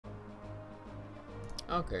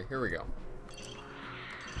Okay, here we go.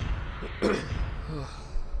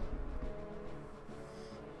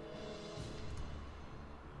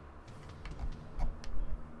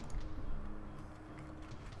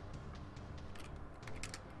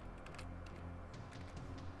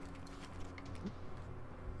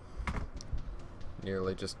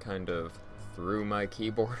 Nearly just kind of threw my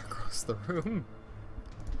keyboard across the room.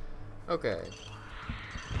 Okay.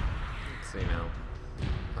 Let's see now.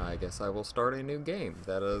 I guess I will start a new game.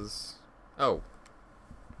 That is... Oh.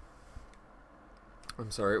 I'm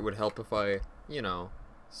sorry, it would help if I, you know,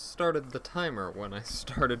 started the timer when I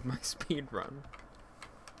started my speedrun.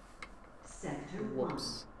 Sector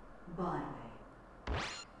Whoops. 1. Byway.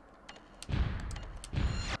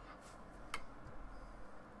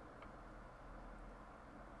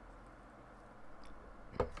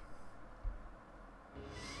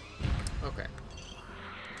 Okay.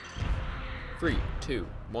 3, 2,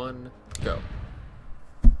 1, go.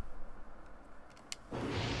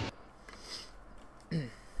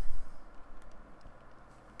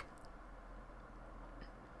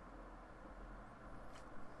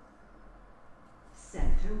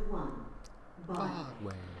 Sector 1. Byway.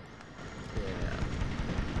 Byway. Yeah.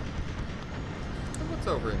 So what's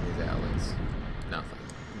over in these alleys? Nothing.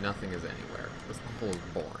 Nothing is anywhere. This level is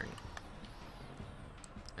boring.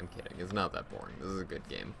 I'm kidding. It's not that boring. This is a good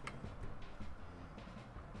game.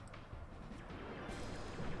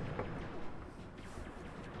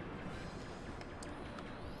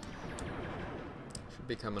 Should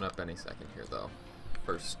be coming up any second here, though.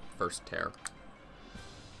 First tear.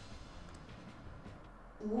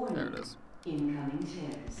 Warning. There it is. Incoming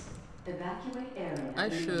tears. Evacuate area. I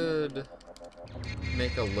should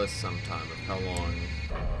make a list sometime of how long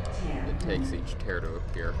Tear. it takes each tear to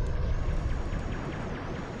appear.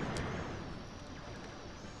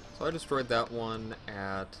 So I destroyed that one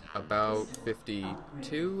at about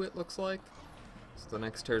 52, it looks like. So the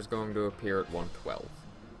next tear is going to appear at 112.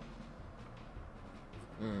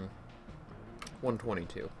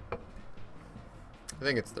 122. I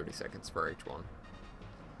think it's 30 seconds for each one.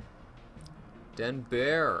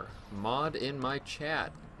 denbear, mod in my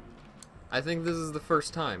chat. I think this is the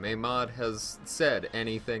first time a mod has said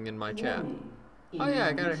anything in my chat. Oh yeah,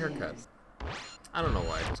 I got a haircut. I don't know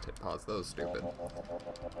why I just hit pause, that was stupid.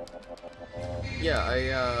 Yeah,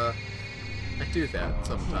 I do that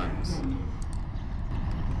sometimes.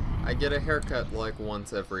 I get a haircut like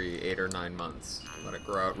once every 8 or 9 months. Let it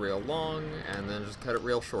grow out real long, and then just cut it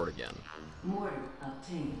real short again. Mortar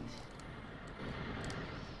obtained.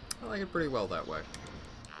 I like it pretty well that way.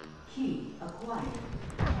 Key acquired.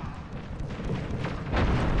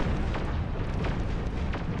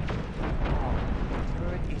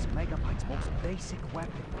 Turret is Megabyte's most basic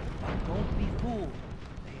weapon, but don't be fooled.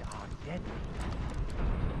 They are deadly.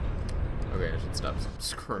 Okay, I should stop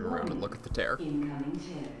screwing around and look at the tear. Incoming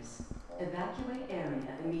tears. Evacuate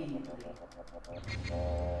area immediately.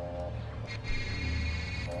 All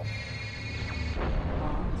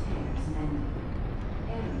tears mended.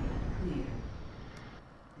 Area clear.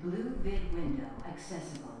 Blue vid window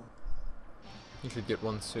accessible. You should get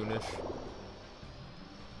one soonish.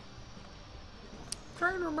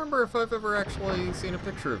 Trying to remember if I've ever actually seen a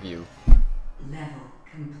picture of you. Level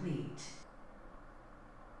complete.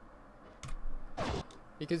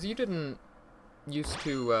 Because you didn't used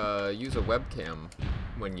to use a webcam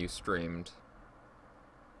when you streamed.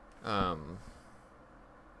 Yeah,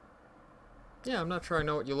 I'm not sure I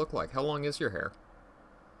know what you look like. How long is your hair?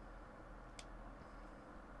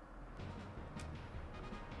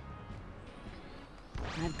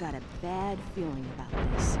 I've got a bad feeling about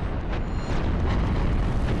this.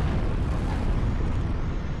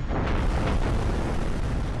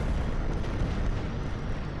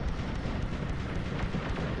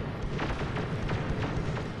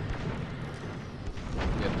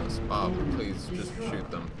 Goodness, Bob, please just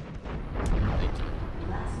shoot them. Thank you.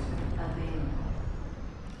 Blaster available.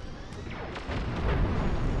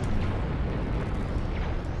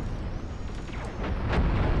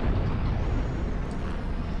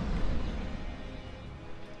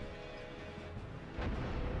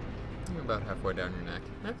 I'm about halfway down your neck.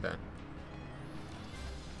 Okay.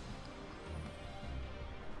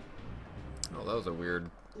 Oh, that was a weird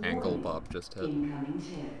angle Bob just hit. Incoming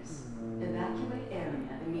tears. Evacuate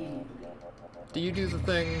area immediately. Do you do the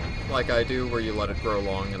thing like I do where you let it grow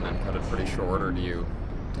long and then cut it pretty short, or do you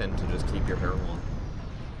tend to just keep your hair long?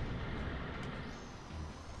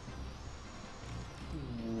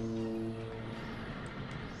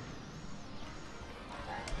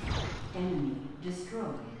 Enemy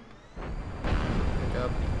destroyed. Pick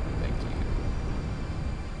up. Thank you.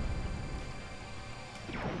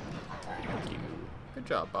 Thank you. Good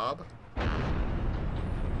job, Bob.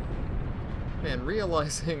 Man,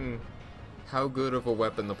 realizing how good of a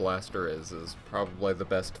weapon the blaster is probably the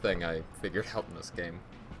best thing I figured out in this game.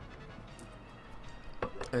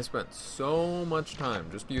 I spent so much time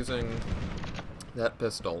just using that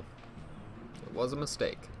pistol. It was a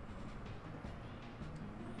mistake.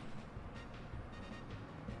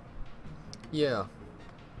 Yeah.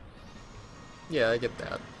 Yeah, I get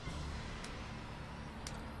that.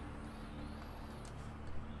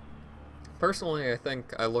 Personally, I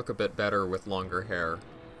think I look a bit better with longer hair,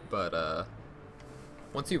 but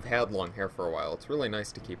once you've had long hair for a while, it's really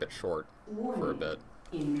nice to keep it short for a bit.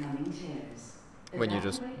 Incoming tears. When you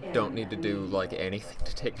just don't need to do, like, anything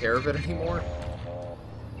to take care of it anymore.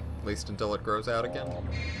 At least until it grows out again.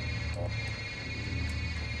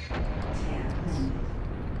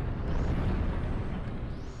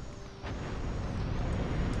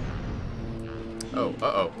 Oh,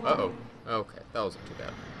 uh-oh, uh-oh. Okay, that wasn't too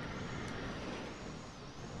bad.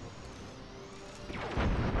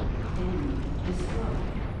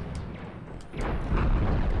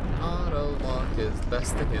 Auto lock is the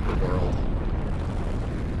best thing in the world.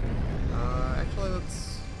 Actually,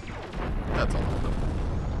 that's all of them.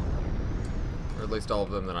 Or at least all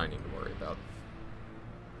of them that I need to worry about.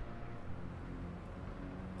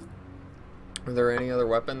 Are there any other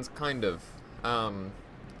weapons? Kind of.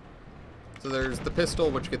 So there's the pistol,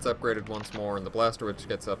 which gets upgraded once more, and the blaster, which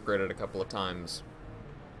gets upgraded a couple of times.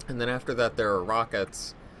 And then after that, there are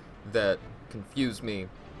rockets that confuse me.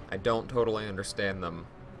 I don't totally understand them,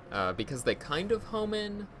 because they kind of home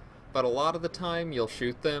in, but a lot of the time you'll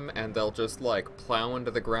shoot them and they'll just, like, plow into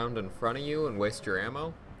the ground in front of you and waste your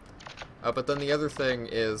ammo. But then the other thing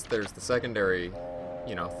is there's the secondary,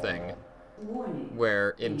 you know, thing,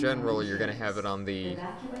 where in general you're going to have it on the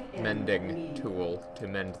mending tool to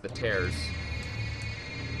mend the tears.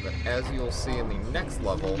 But as you'll see in the next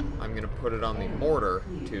level, I'm going to put it on the mortar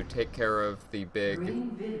to take care of the big,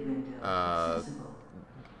 I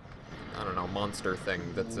don't know, monster thing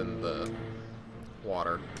that's in the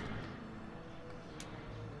water.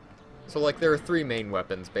 So, like, there are 3 main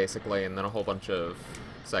weapons, basically, and then a whole bunch of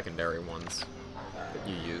secondary ones that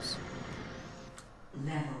you use.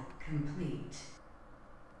 Level complete.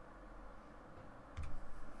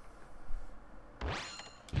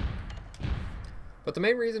 But the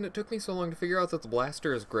main reason it took me so long to figure out that the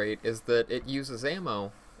blaster is great is that it uses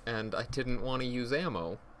ammo, and I didn't want to use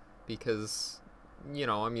ammo, because, you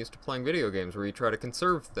know, I'm used to playing video games where you try to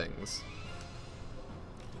conserve things.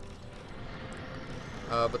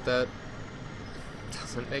 But that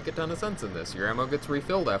doesn't make a ton of sense in this. Your ammo gets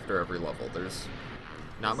refilled after every level. There's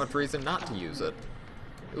not much reason not to use it.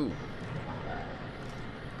 Ooh.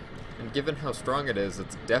 And given how strong it is,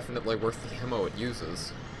 it's definitely worth the ammo it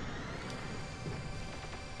uses.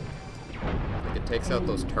 Like, it takes out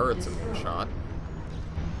those turrets in one shot.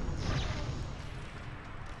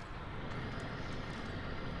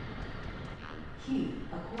 Key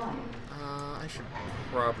acquired. I should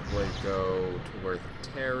probably go to where the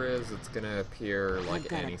tear is. It's gonna appear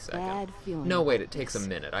like any second. No, wait, it takes a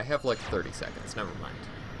minute. I have like 30 seconds. Never mind.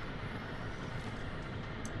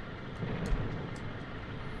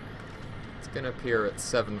 It's gonna appear at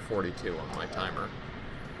 7:42 on my timer.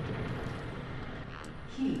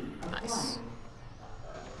 Nice.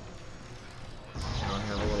 Now I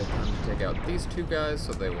have a little time to take out these 2 guys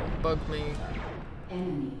so they won't bug me.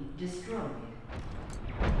 Enemy destroyed.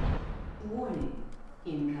 Warning.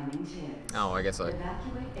 Incoming tears. Oh, I guess I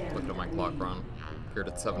Evacuate area looked at my clock wrong. Appeared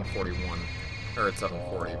at 7:41. Or at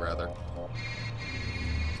 7:40, rather.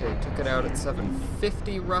 Okay, took it out at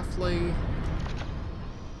 7:50, roughly.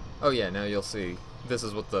 Oh yeah, now you'll see. This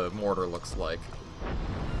is what the mortar looks like.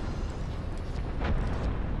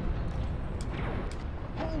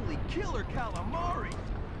 Holy killer calamari!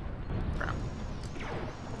 Crap.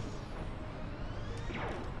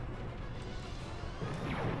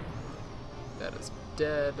 That is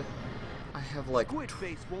dead. I have like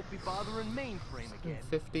Squidface won't be bothering mainframe again.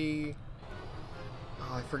 50.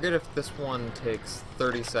 Oh, I forget if this one takes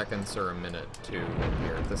 30 seconds or a minute to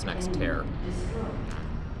appear, this next tear.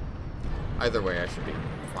 Either way, I should be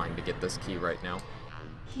fine to get this key right now.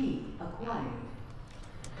 Key acquired.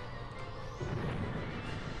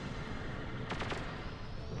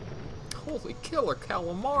 Holy killer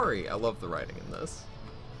calamari! I love the writing in this.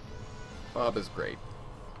 Bob is great.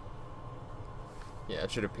 Yeah,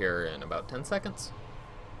 it should appear in about 10 seconds.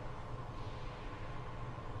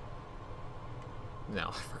 No,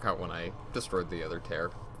 I forgot when I destroyed the other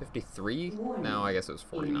tear. 53? No, I guess it was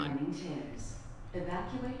 49. Incoming tears.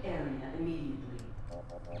 Evacuate area immediately.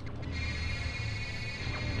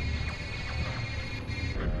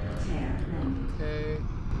 Tear mended. Okay,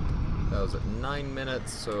 was at 9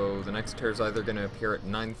 minutes, so the next tear is either going to appear at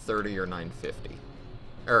 9:30 or 9:50.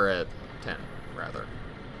 Or at 10, rather.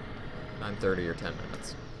 9:30 or 10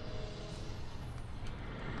 minutes.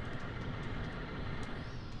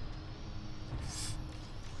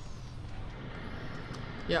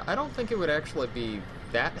 Yeah, I don't think it would actually be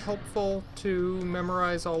that helpful to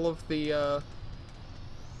memorize all of the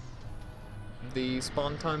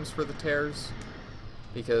spawn times for the tears,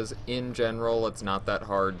 because in general it's not that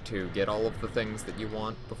hard to get all of the things that you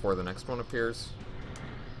want before the next one appears.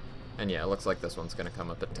 And yeah, it looks like this one's gonna come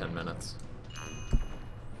up at 10 minutes.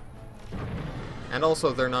 And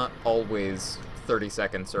also, they're not always 30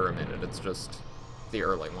 seconds or a minute, it's just the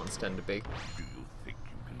early ones tend to be. Do you think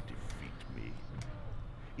you can defeat me?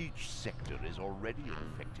 Each sector is already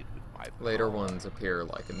infected with my power. Later ones appear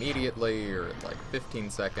like immediately or at like 15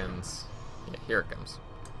 seconds. Yeah, here it comes.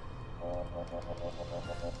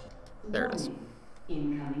 There it is. Warning.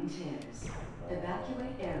 Incoming tears.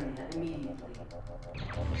 Evacuate area immediately.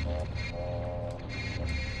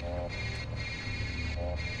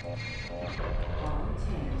 All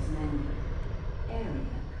tears mended. Area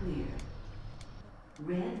clear.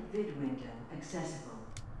 Red vid window accessible.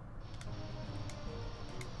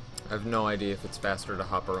 I have no idea if it's faster to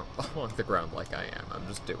hop along the ground like I am. I'm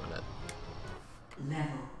just doing it.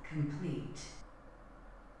 Level complete.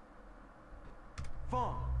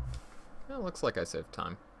 Fun. Well, it looks like I saved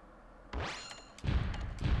time.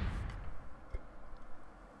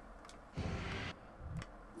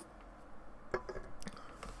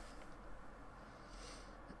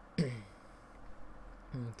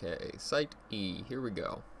 Okay, Site E, here we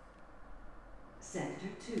go. Sector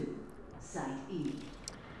 2, Site E.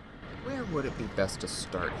 Where would it be best to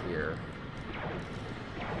start here?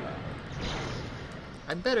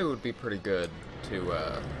 I bet it would be pretty good to,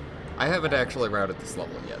 I haven't actually routed this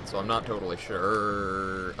level yet, so I'm not totally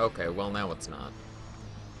sure. Okay, well now it's not.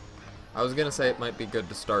 I was gonna say it might be good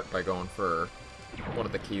to start by going for one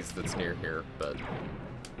of the keys that's near here, but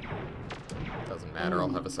doesn't matter, I'll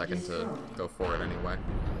have a second to go for it anyway.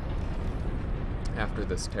 After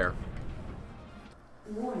this tear.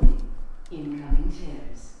 Warning. Incoming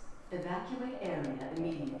tears. Evacuate area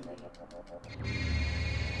immediately.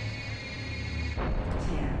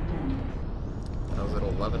 Tear mended. That was at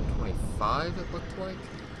 11:25, it looked like.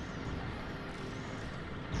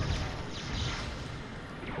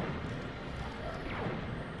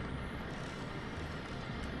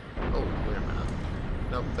 Oh, wait a minute.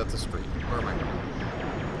 Nope, that's a street. Where am I going?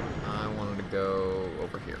 I wanted to go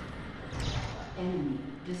over here. Enemy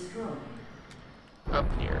destroyed. Up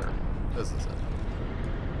here. This is it.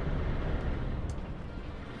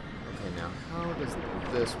 Okay, now how does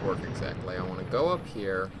this work exactly? I want to go up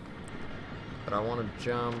here, but I want to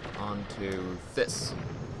jump onto this.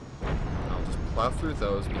 I'll just plow through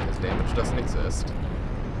those because damage doesn't exist.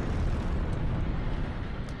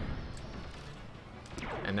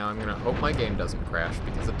 And now I'm going to hope my game doesn't crash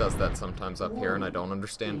because it does that sometimes up here and I don't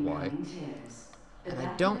understand why. Incoming tears. And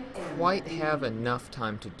I don't quite have enough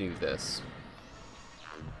time to do this.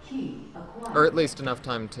 Key acquired. Or at least enough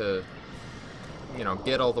time to, you know,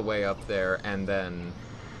 get all the way up there and then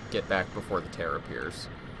get back before the tear appears.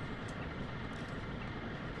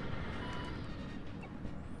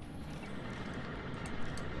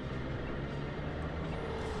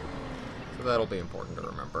 So that'll be important to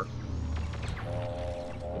remember.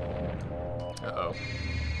 Uh-oh.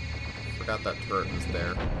 Forgot that turret was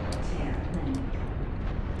there. Tear mended.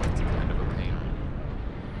 It's kind of a pain.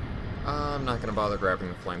 I'm not gonna bother grabbing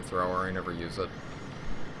the flamethrower, I never use it.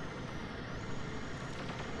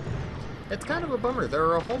 It's kind of a bummer. There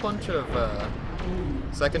are a whole bunch of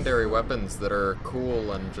secondary weapons that are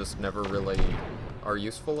cool and just never really are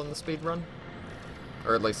useful in the speedrun.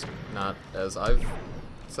 Or at least not as I've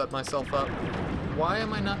set myself up. Why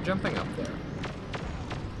am I not jumping up there?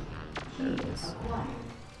 There it is. Oh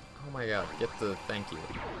my god, get the thank you.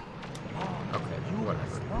 Okay,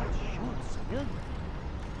 whatever. Not shoot civilians.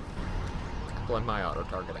 Blame my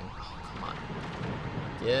auto-targeting. Oh, come on.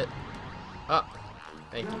 Get up.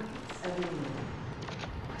 Thank you.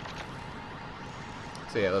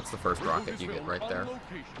 So yeah, that's the first rocket you get right there.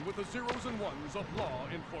 With the zeros and ones of law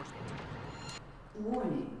enforcement.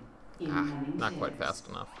 Warning. Ah, Incoming not quite tears. fast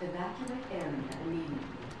enough. Evacuate area immediately.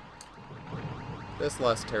 This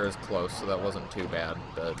last tear is close, so that wasn't too bad,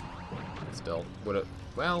 but still, would it?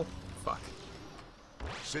 Well, fuck.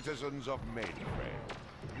 Citizens of Mainframe,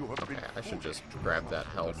 you have been Okay, I should just foolish to grab trust that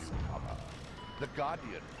health. the newcomer. The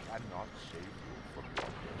Guardian cannot save you from your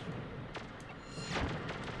destiny.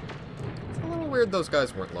 It's a little weird those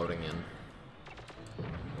guys weren't loading in.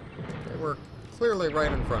 They were clearly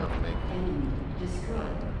right in front of me. Enemy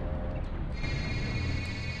destroyed.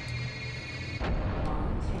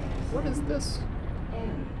 What is this? Area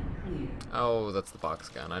clear. Oh, that's the box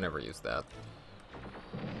gun. I never used that.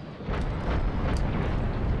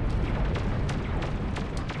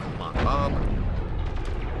 Come on, Bob.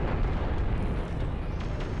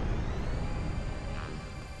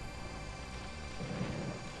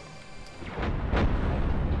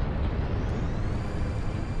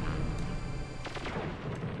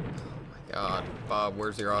 God, Bob,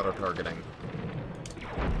 where's your auto-targeting?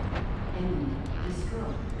 Enemy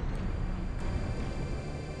destroyed.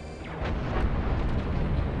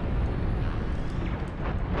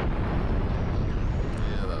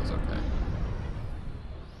 Yeah, that was okay.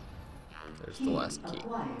 There's the last key.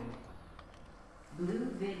 Acquired. Blue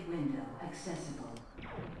vid window accessible.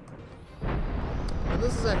 Now,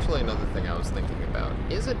 this is actually another thing I was thinking about.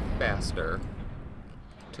 Is it faster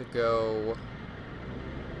to go...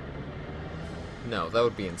 No, that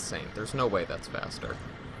would be insane. There's no way that's faster.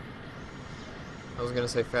 I was gonna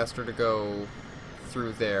say faster to go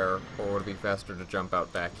through there, or would it be faster to jump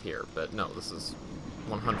out back here? But no, this is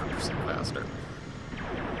 100% faster.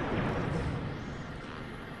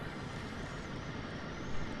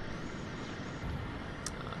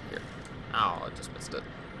 Here. Oh, I just missed it.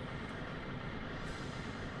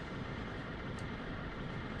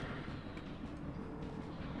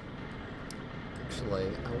 Actually,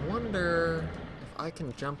 I wonder if I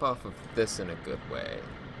can jump off of this in a good way.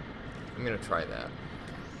 I'm gonna try that.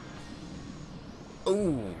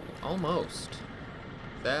 Ooh, almost.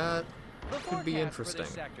 That could be interesting.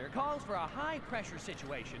 The sector calls for a high-pressure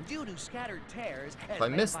situation due to scattered tears. If I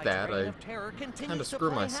miss that, I kind of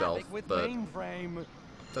screw myself, but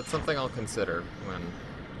that's something I'll consider when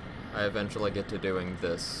I eventually get to doing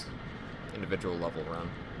this individual level run.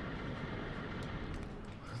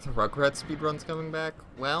 Are the Rugrats speedruns coming back?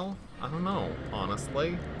 Well, I don't know,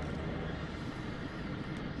 honestly.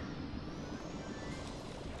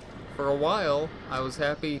 For a while, I was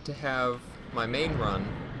happy to have my main run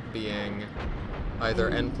being either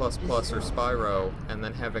N++ or Spyro, and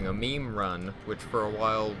then having a meme run, which for a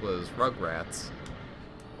while was Rugrats.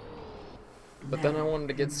 But then I wanted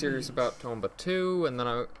to get serious about Tomba 2, and then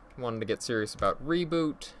I wanted to get serious about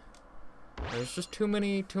ReBoot. There's just too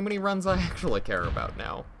many runs I actually care about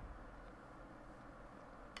now.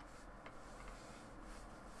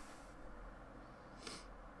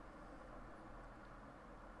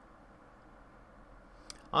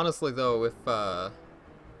 Honestly, though,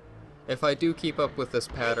 if I do keep up with this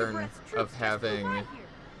pattern of having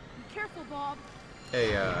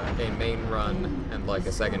a main run and like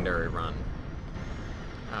a secondary run,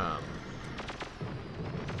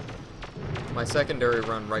 my secondary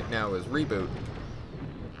run right now is ReBoot.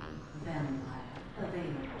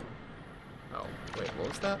 Oh, wait, what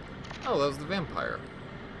was that? Oh, that was the vampire.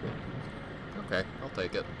 Okay, I'll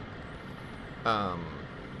take it. What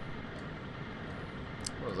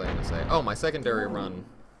was I gonna say? Oh, my secondary run,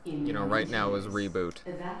 you know, right now is ReBoot.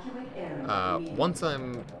 Once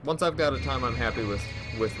I've got a time I'm happy with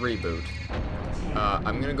ReBoot,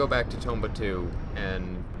 I'm gonna go back to Tomba 2,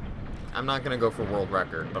 and I'm not gonna go for world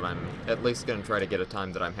record, but I'm at least gonna try to get a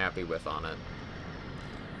time that I'm happy with on it.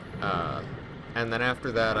 And then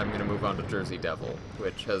after that, I'm gonna move on to Jersey Devil,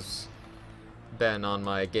 which has been on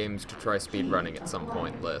my games to try speedrunning at some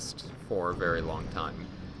point list for a very long time.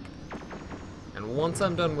 And once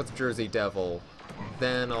I'm done with Jersey Devil,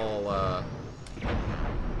 then I'll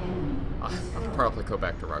probably go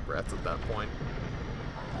back to Rugrats at that point.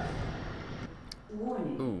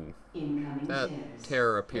 Ooh, that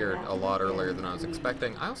tear appeared a lot earlier than I was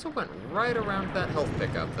expecting. I also went right around that health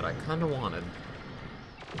pickup that I kinda wanted.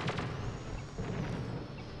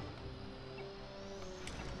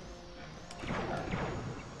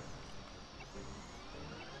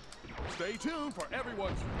 Stay tuned for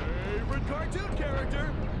everyone's favorite cartoon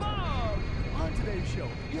character, Bob! On today's show,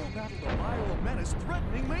 he'll battle the viral menace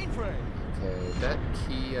threatening mainframe. Okay, that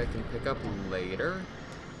key I can pick up later.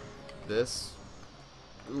 This...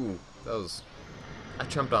 Ooh, that was... I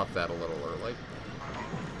jumped off that a little early.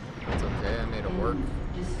 That's okay, I made it work.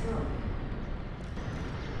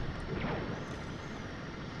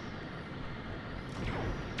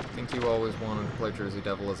 I think you always wanted to play Jersey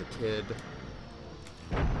Devil as a kid.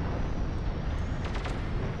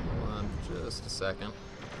 Just a second.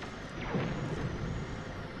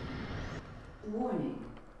 Warning.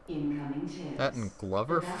 Incoming tears. That and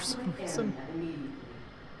Glover for some reason.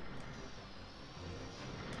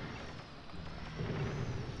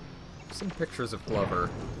 I've seen pictures of Glover.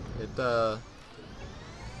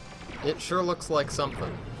 It sure looks like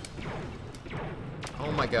something.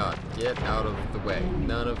 Oh my god, get out of the way.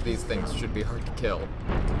 None of these things should be hard to kill.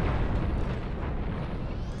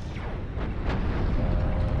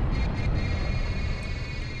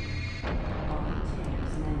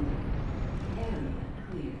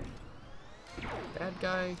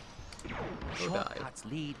 guy? Go die. Shortcuts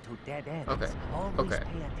lead to dead ends. Okay. Always Okay.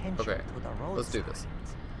 pay attention Okay. to the road Let's do this.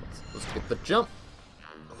 signs. Let's get the jump.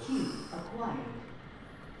 Key acquired.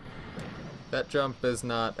 That jump is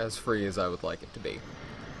not as free as I would like it to be.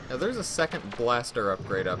 Now there's a second blaster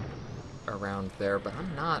upgrade up around there, but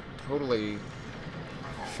I'm not totally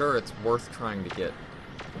sure it's worth trying to get,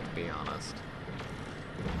 to be honest.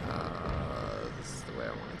 This is the way I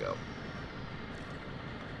want to go.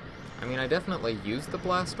 I mean, I definitely use the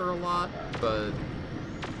blaster a lot, but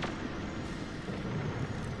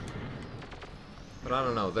I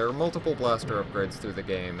don't know. There are multiple blaster upgrades through the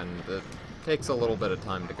game, and it takes a little bit of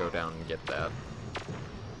time to go down and get that.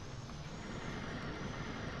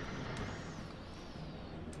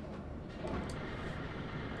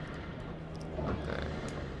 Okay.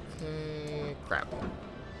 Okay. Crap.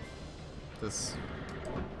 This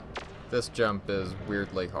jump is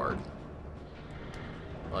weirdly hard.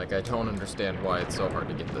 Like, I don't understand why it's so hard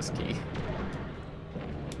to get this key.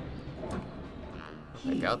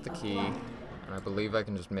 I got the key, and I believe I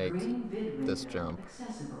can just make this jump.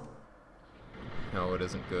 Accessible. No, it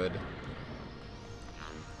isn't good.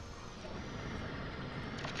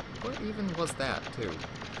 What even was that, too?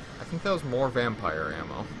 I think that was more vampire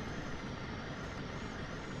ammo.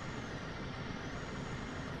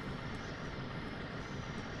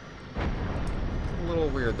 It's a little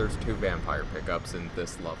weird there's 2 vampire pickups in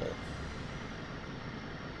this level.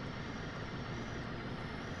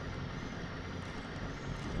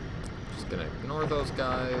 Just gonna ignore those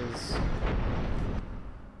guys.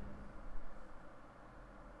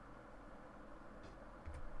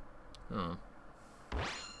 Huh.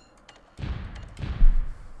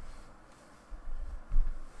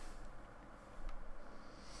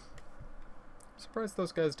 Surprised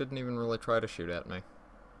those guys didn't even really try to shoot at me.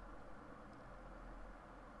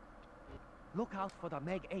 Look out for the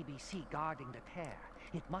Meg ABC guarding the tear.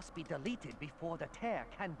 It must be deleted before the tear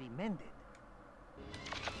can be mended.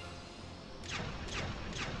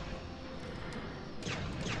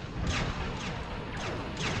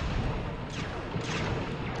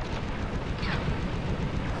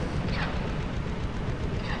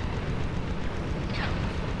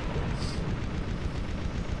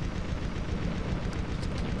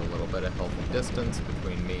 A little bit of healthy distance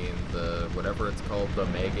between me and the, whatever it's called, the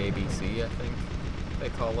Meg ABC, I think they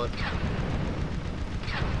call it. Oh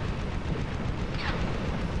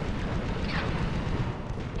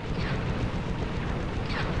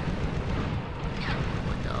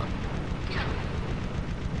my god.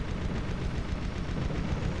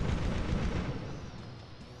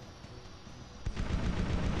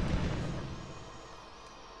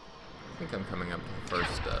 I think I'm coming up to the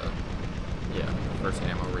first, first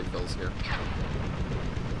ammo refills here.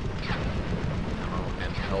 Ammo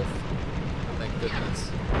and health. Thank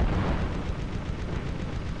goodness.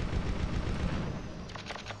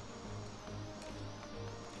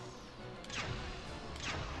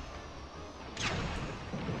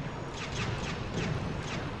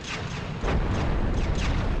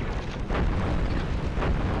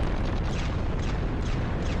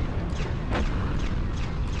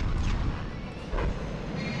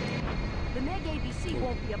 The Meg ABC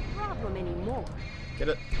won't be a problem anymore. Get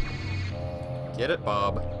it. Get it,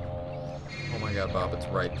 Bob. Oh my god, Bob, it's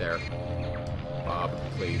right there. Bob,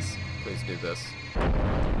 please. Please do this.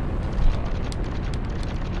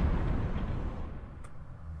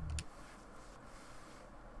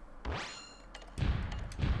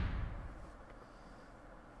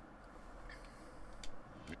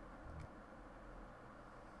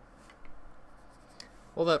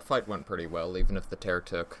 Well, that fight went pretty well, even if the tear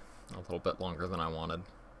took a little bit longer than I wanted.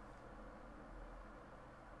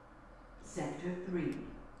 Sector 3,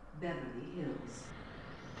 Beverly Hills.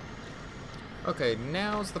 Okay,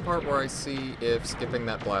 now's the part where I see if skipping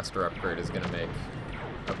that blaster upgrade is gonna make...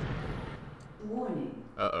 Warning.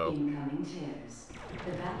 Uh-oh. Incoming tears.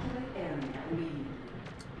 Evacuate area immediately.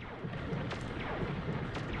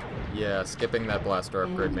 Yeah, skipping that blaster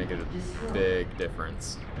upgrade made a big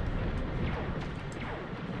difference.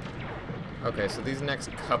 Okay, so these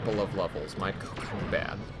next couple of levels might go kind of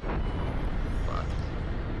bad. But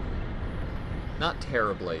not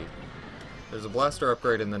terribly. There's a blaster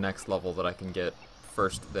upgrade in the next level that I can get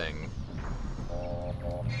first thing.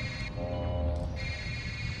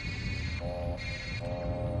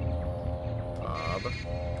 Bob,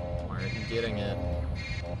 why aren't you getting it?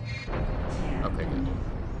 Okay, good.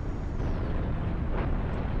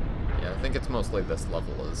 Yeah, I think it's mostly this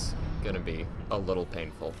level is gonna be a little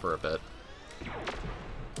painful for a bit.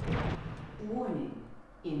 Warning.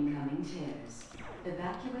 Incoming tears.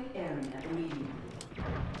 Evacuate area immediately.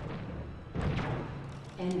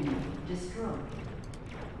 Enemy destroyed.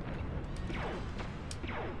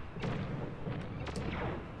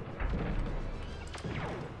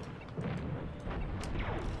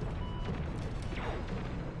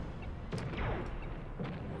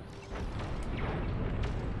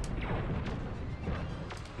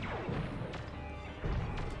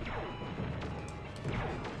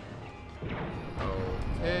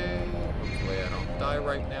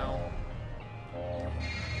 right now.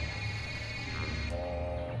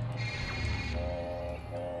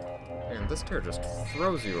 Man, this tear just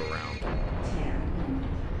throws you around.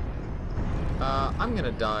 I'm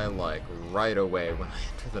gonna die, like, right away when I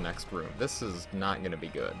enter the next room. This is not gonna be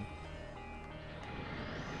good.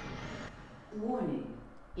 Warning.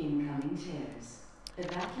 Incoming tears.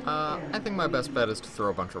 Evacuate I think my best bet is to throw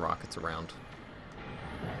a bunch of rockets around.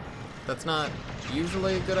 That's not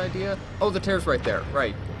usually a good idea. Oh, the tear's right there.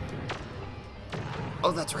 Right.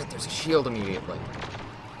 Oh, that's right. There's a shield immediately.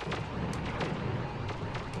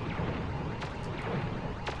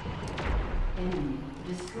 Enemy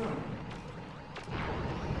destroyed.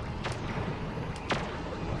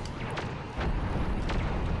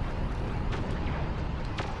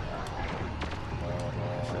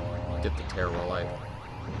 Get the tear while I...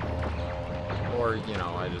 Or, you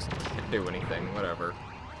know, I just can't do anything. Whatever.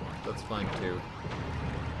 That's fine, too.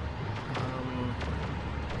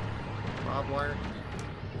 Barbed wire?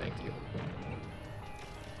 Thank you.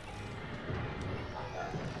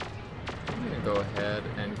 I'm gonna go ahead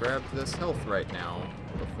and grab this health right now,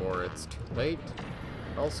 before it's too late.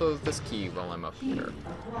 Also, this key while I'm up here.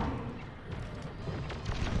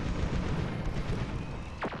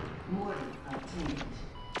 Mortar obtained.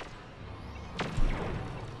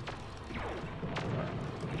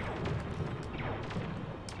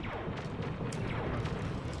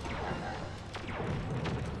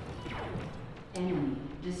 Enemy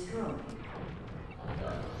destroyed.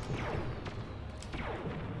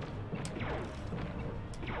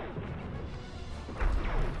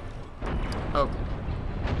 Okay.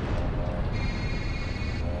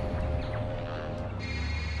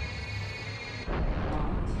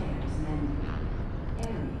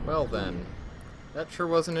 Well then, that sure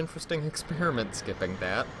was an interesting experiment, skipping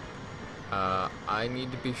that. I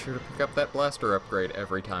need to be sure to pick up that blaster upgrade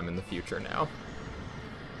every time in the future now.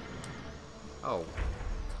 Oh,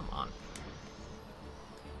 come on.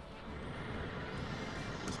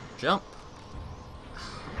 Just jump.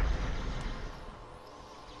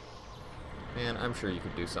 Man, I'm sure you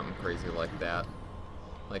could do something crazy like that.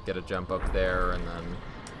 Like get a jump up there and then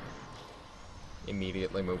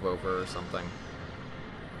immediately move over or something.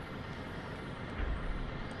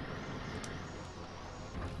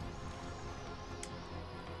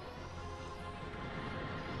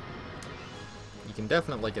 You can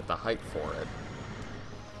definitely get the height for it.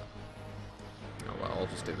 Oh well, I'll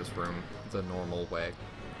just do this room the normal way.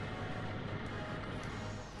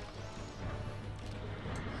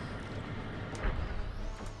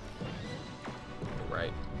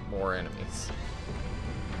 Right, more enemies.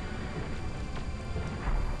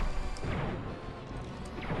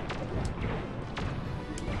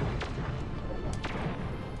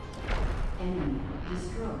 Enemy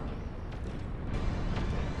destroyed.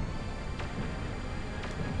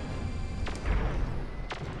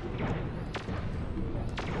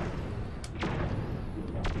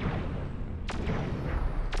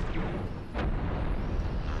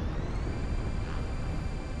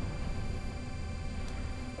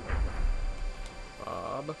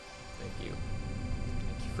 Bob, thank you.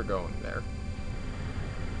 Thank you for going there.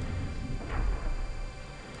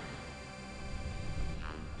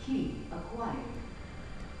 Key acquired.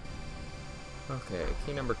 Okay,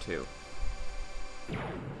 key number 2.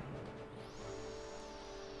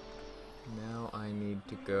 Now I need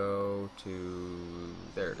to go to...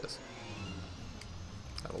 there it is.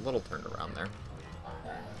 Got a little turned around there.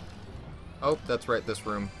 Oh, that's right, this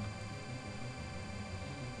room.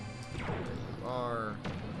 There you are.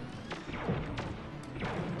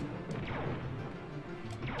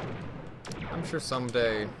 I'm sure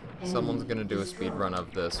someday someone's gonna do a speedrun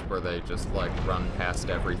of this where they just, like, run past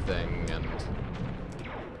everything, and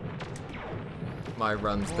my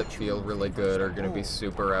runs that feel really good are gonna be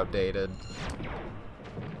super outdated.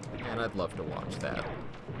 And I'd love to watch that. Okay,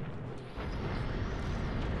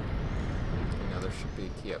 now there should be a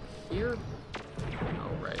key up here.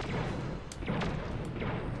 Oh, right.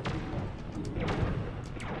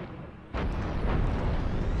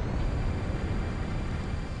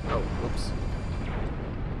 Oh, whoops.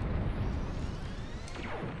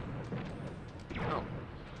 Oh.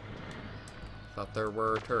 Thought there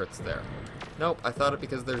were turrets there. Nope, I thought it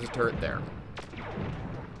because there's a turret there.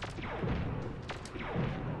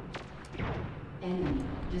 Enemy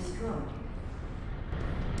destroyed.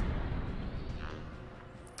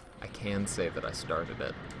 I can say that I started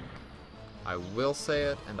it. I will say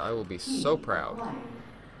it, and I will be so proud.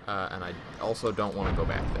 And I also don't want to go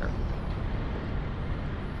back there.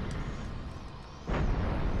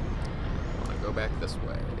 I want to go back this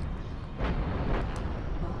way.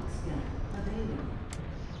 Box gun available.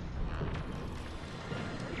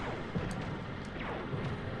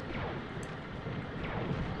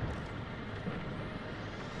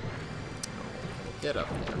 Get up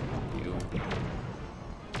there, you.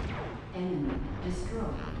 Enemy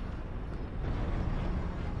destroyed.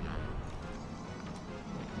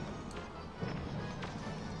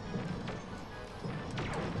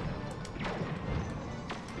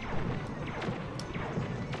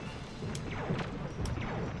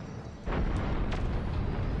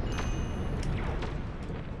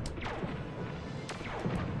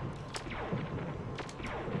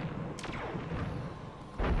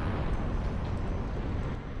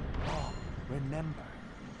 Remember,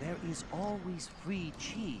 there is always free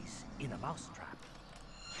cheese in a mousetrap.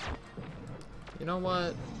 You know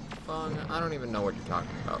what, Fung? I don't even know what you're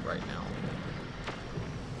talking about right now.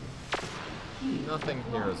 Nothing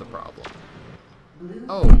here is a problem. Blue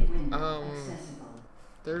Oh, window accessible.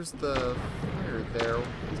 there's the fire there.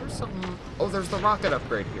 Is there something? Oh, there's the rocket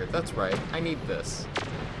upgrade here. That's right. I need this.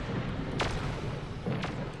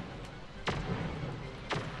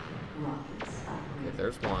 Rockets Okay, upgrade.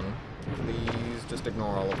 there's one. Please just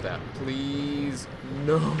ignore all of that. Please.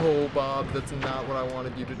 No, Bob, that's not what I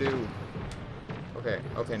wanted you to do. Okay,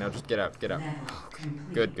 okay, now just get out, get out. Level Okay,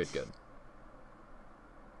 complete. good, good, good.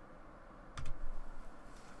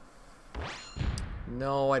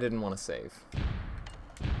 No, I didn't want to save.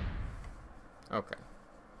 Okay.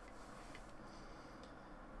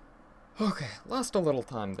 Okay, lost a little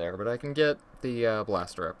time there, but I can get the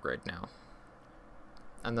blaster upgrade now.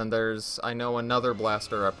 And then there's, I know, another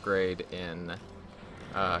blaster upgrade in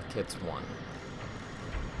Kits 1.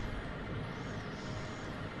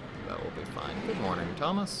 That will be fine. Good morning,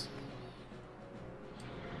 Thomas.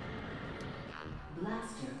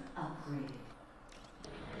 Blaster upgraded.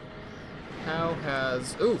 How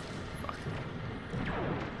has... Ooh! Fuck.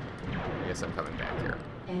 I guess I'm coming back here.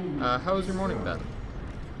 Enemy How was your morning been?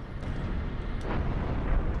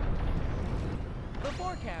 The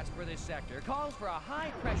forecast for this sector calls for a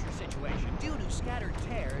high-pressure situation due to scattered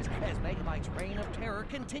tears as Megabyte's reign of terror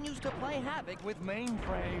continues to play havoc with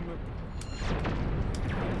mainframe.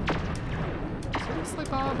 Seriously,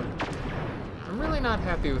 Bob? I'm really not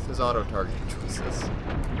happy with his auto-targeting choices.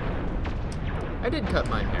 I did cut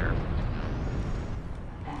my hair.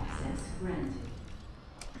 access granted.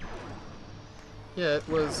 Yeah, it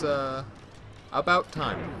was, about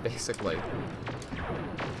time, basically.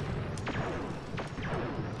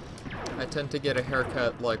 I tend to get a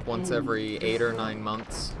haircut like once every 8 or 9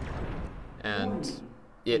 months, and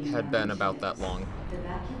it had been about that long.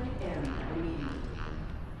 Evacuate area immediately.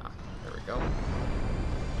 Ah, there we go.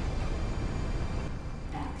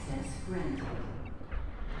 Access granted.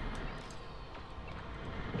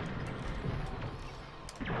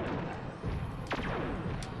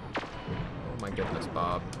 Oh my goodness,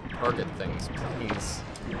 Bob. Target things, please.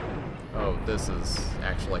 Oh, this is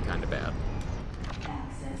actually kind of bad.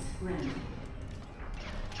 Access granted.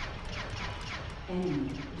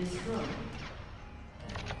 Enemy destroyed.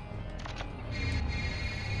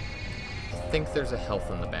 I think there's a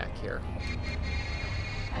health in the back here.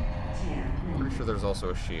 Tear Pretty sure there's also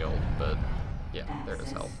a shield, but yeah, there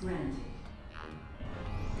is health. Granted.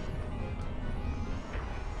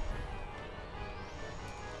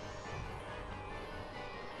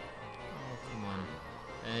 Oh, come on.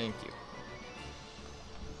 Thank you.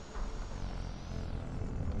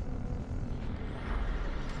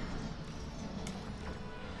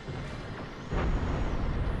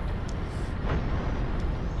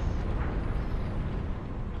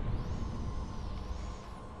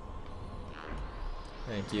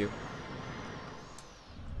 Thank you.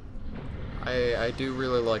 I do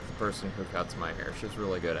really like the person who cuts my hair. She's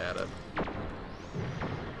really good at it.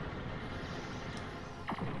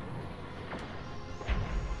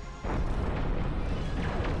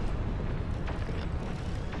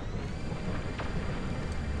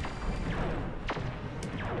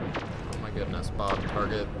 Oh my goodness, Bob,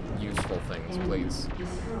 target useful things, please.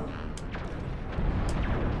 Destroyed.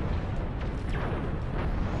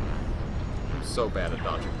 I'm so bad at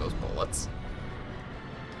dodging those bullets.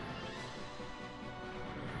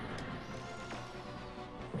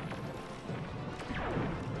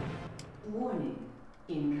 Warning.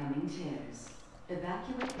 Incoming tears.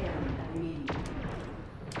 Evacuate area immediately.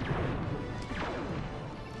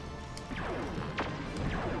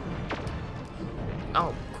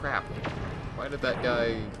 Oh, crap. Why did that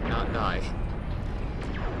guy not die?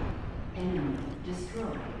 Enemy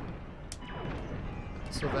destroyed.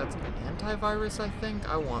 So that's antivirus, I think?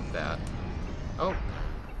 I want that. Oh.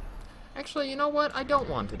 Actually, you know what? I don't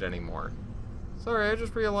want it anymore. Sorry, I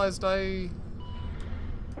just realized I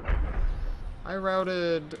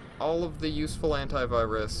routed all of the useful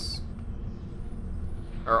antivirus,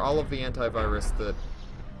 or all of the antivirus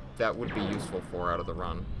that would be useful for out of the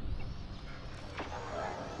run.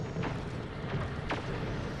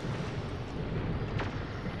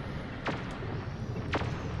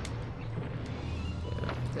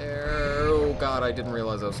 God, I didn't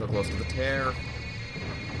realize I was so close to the tear.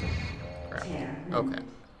 Crap. Okay.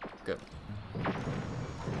 Good.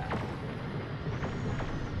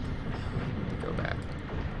 Go back.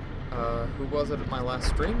 Who was it at my last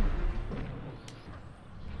stream?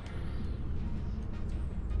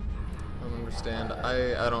 I don't understand.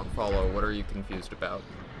 I don't follow. What are you confused about?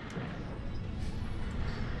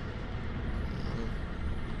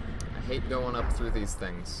 I hate going up through these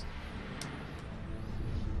things.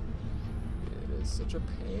 It is such a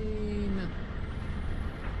pain.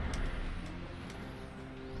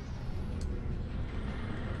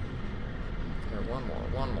 Okay, one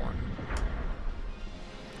more.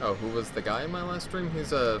 Oh, who was the guy in my last stream?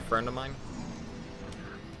 He's a friend of mine.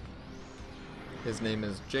 His name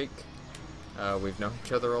is Jake. We've known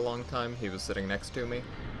each other a long time. He was sitting next to me.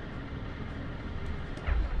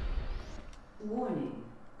 Warning.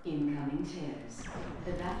 Incoming tears.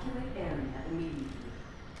 Evacuate area immediately.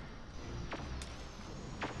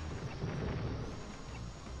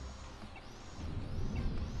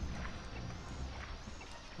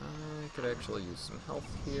 I could actually use some health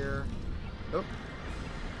here. Oh.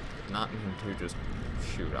 Did not mean to just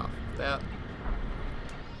shoot off that.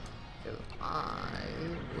 Because I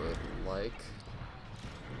would like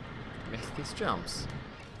to make these jumps.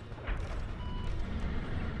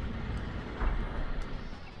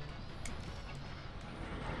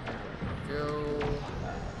 There we go.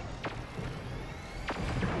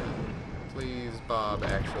 Please, Bob,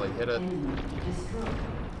 actually hit it.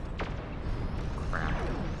 Crap.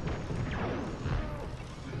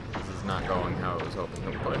 This is not going how I was hoping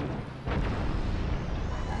it would.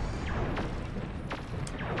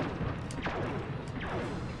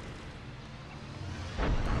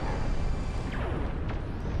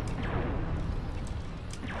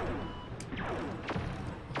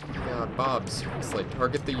 Oh my god, Bob, seriously,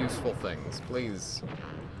 target the useful things, please.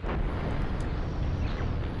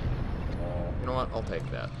 You know what? I'll take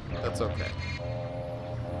that. That's okay.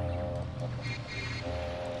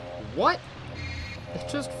 What? It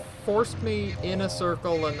just forced me in a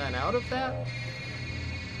circle and then out of that?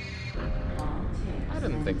 I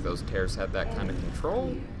didn't think those tears had that kind of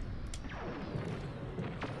control.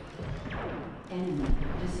 Enemy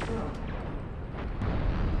destroyed.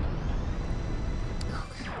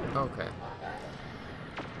 Okay.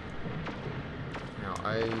 Now,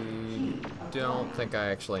 I don't think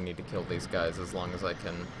I actually need to kill these guys as long as I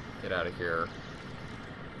can get out of here.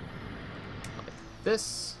 Like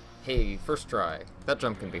this. Hey, first try. That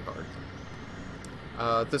jump can be hard.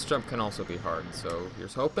 This jump can also be hard, so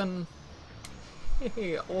here's hoping.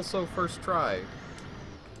 Hey, also first try.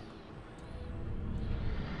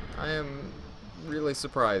 I am really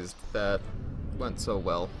surprised that went so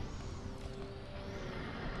well.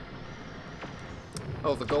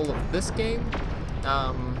 Oh, the goal of this game?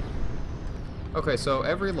 Okay, so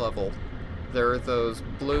every level, there are those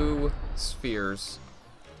blue spheres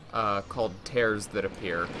called tears that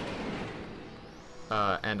appear.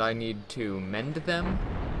 And I need to mend them,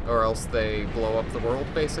 or else they blow up the world,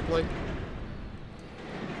 basically.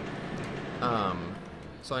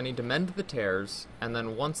 So I need to mend the tears, and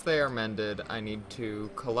then once they are mended, I need to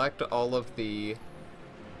collect all of the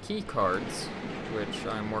key cards, which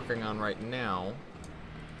I'm working on right now.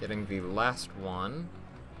 Getting the last one.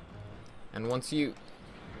 And once you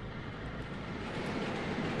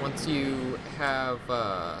have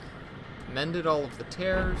mended all of the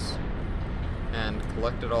tears and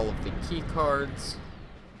collected all of the key cards.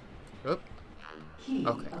 Oop.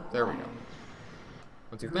 Okay, there we go.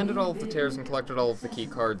 Once you've mended all of the tears and collected all of the key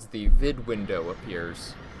cards, the vid window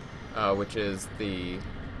appears, which is the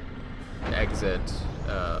exit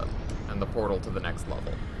and the portal to the next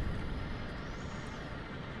level.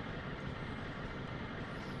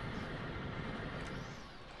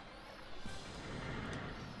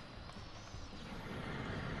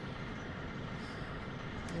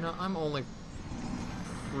 You know, I'm only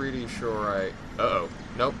pretty sure I... Uh-oh.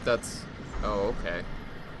 Nope, that's... Oh, okay.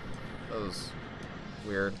 That was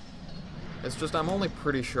weird. It's just I'm only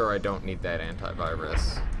pretty sure I don't need that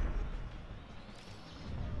antivirus.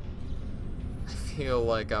 I feel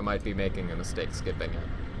like I might be making a mistake skipping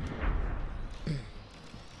it.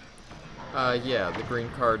 Yeah, the green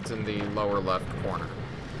cards in the lower left corner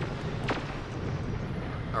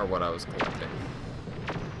are what I was collecting.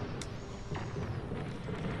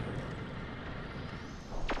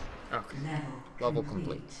 Okay, level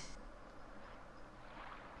complete.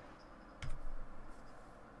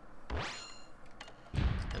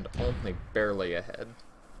 And only barely ahead.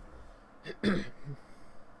 Okay.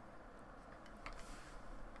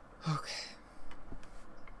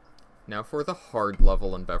 Now for the hard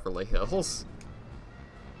level in Beverly Hills.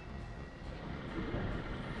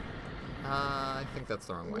 I think that's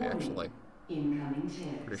the wrong way, actually. Incoming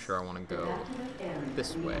tears. Pretty sure I want to go Evacuate area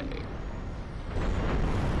this way. immediately.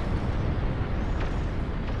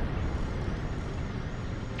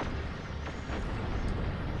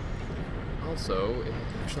 Also, it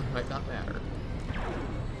actually might not matter.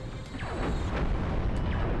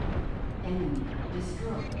 Enemy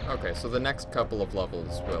destroyed. Okay, so the next couple of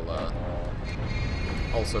levels will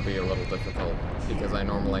also be a little difficult, because I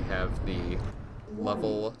normally have the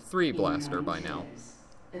level 3 blaster by now.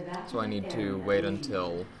 So I need to wait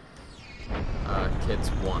until Kids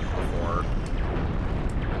 1 before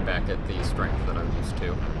I'm back at the strength that I'm used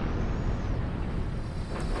to.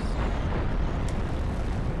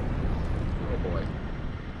 Oh boy.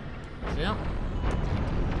 Jump.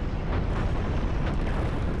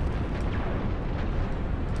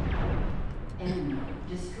 Enemy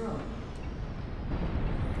destroyed.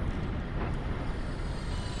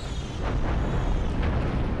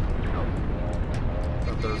 Oh.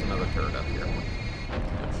 Thought there was another turret up here.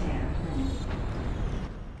 Tear removed.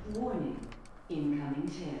 Warning. Incoming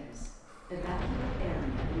tears. Evacuate area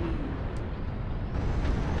immediately.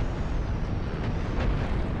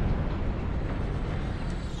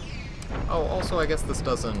 Oh, also, I guess this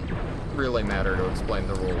doesn't really matter to explain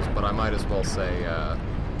the rules, but I might as well say,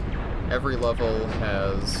 every level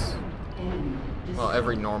has... Well,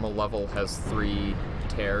 every normal level has 3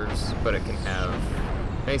 tears, but it can have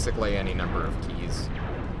basically any number of keys.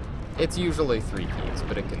 It's usually 3 keys,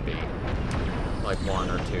 but it can be like 1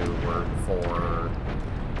 or 2 or 4.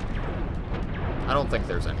 I don't think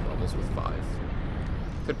there's any levels with 5.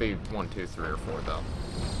 Could be 1, 2, 3, or 4, though.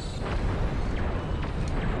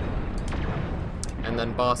 And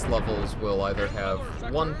then boss levels will either have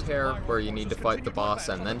 1 tear, where you need to fight the boss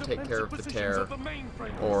and then take care of the tear,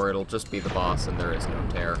 or it'll just be the boss and there is no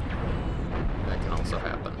tear. That can also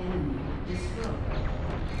happen. Oof.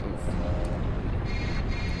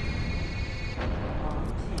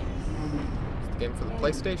 Is the game for the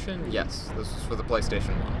PlayStation? Yes, this is for the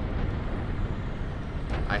PlayStation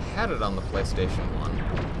 1. I had it on the PlayStation 1,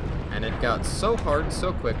 and it got so hard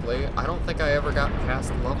so quickly, I don't think I ever got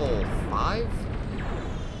past level 5?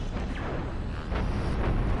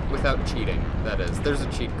 Without cheating, that is. There's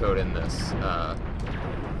a cheat code in this,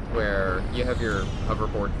 where you have your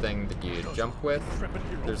hoverboard thing that you jump with.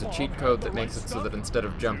 There's a cheat code that makes it so that instead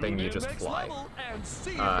of jumping, you just fly.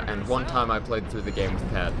 And one time I played through the game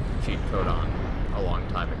with that cheat code on, a long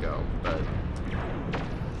time ago,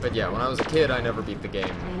 but yeah, when I was a kid, I never beat the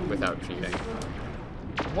game without cheating.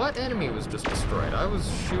 What enemy was just destroyed? I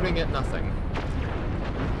was shooting at nothing.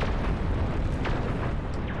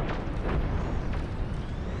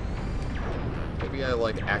 Maybe I,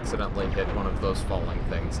 like, accidentally hit one of those falling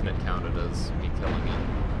things and it counted as me killing it.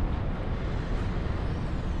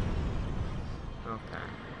 Okay.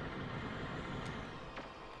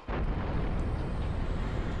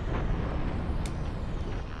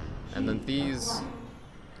 And then these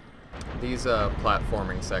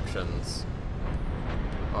platforming sections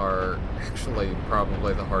are actually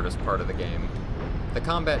probably the hardest part of the game. The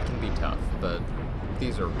combat can be tough, but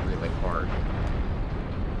these are really hard.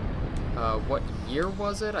 What year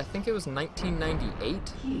was it? I think it was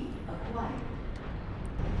 1998?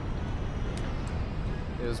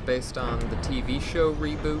 It was based on the TV show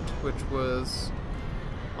ReBoot, which was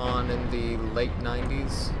on in the late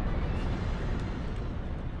 90s.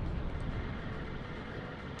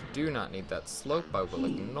 Do not need that slope, I will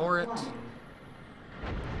ignore it.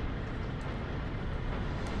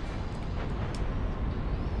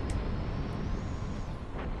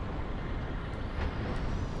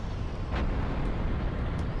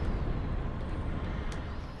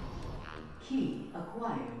 Key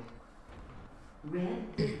acquired.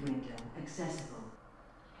 Red bit window accessible.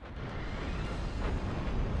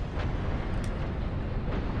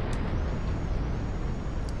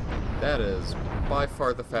 That is by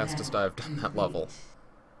far the fastest I've done that level.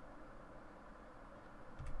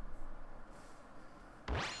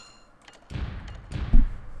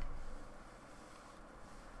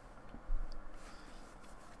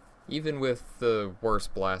 Even with the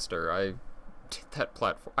worst blaster, I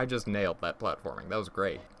just nailed that platforming. That was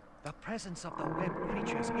great. The presence of the web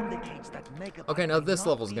creatures indicates that Megabyte Okay, now may this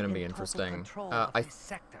not level's be gonna be in total interesting. control of I this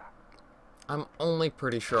sector. I'm only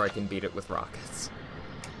pretty sure I can beat it with rockets.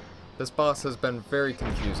 This boss has been very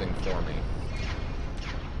confusing for me.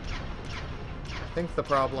 I think the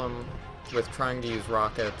problem with trying to use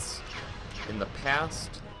rockets in the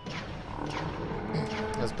past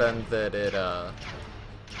has been that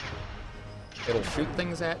it'll shoot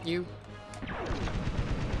things at you.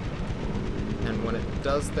 And when it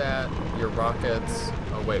does that, your rockets...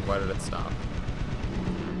 Oh wait, why did it stop?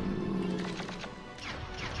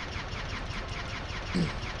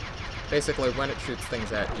 basically, when it shoots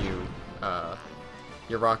things at you,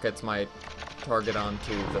 your rockets might target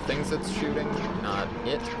onto the things it's shooting, not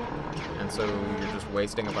it, and so you're just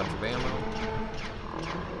wasting a bunch of ammo.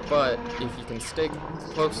 But if you can stay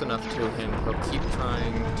close enough to him, he'll keep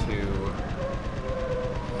trying to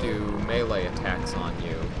do melee attacks on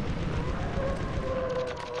you.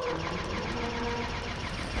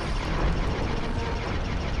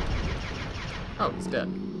 Oh, he's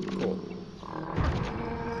dead. Cool.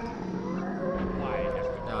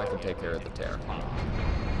 Now I can take care of the tear.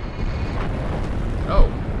 Oh!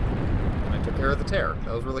 And I took care of the tear.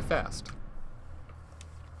 That was really fast.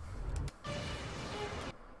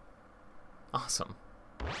 Awesome.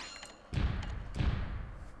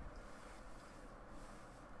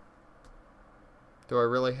 Do I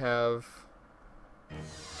really have...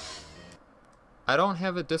 I don't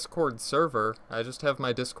have a Discord server. I just have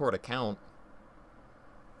my Discord account.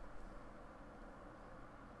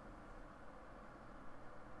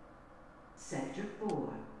 Sector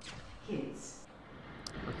 4. Kids.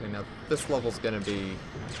 Okay, now this level's gonna be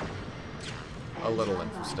a little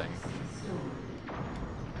interesting.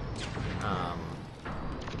 That's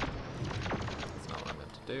not what I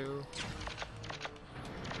meant to do.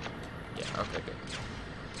 Yeah, okay, good.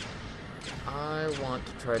 I want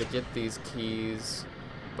to try to get these keys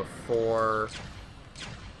before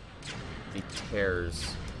the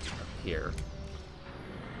tears appear.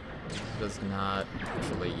 That is not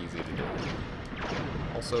actually easy to do.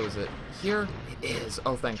 Also, is it here? It is!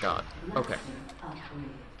 Oh, thank God. Okay.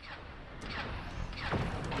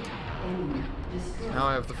 Now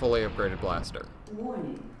I have the fully upgraded blaster.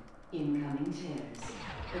 Warning. Incoming tears.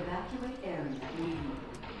 Evacuate area immediately.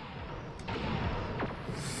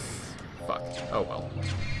 Fuck. Oh well.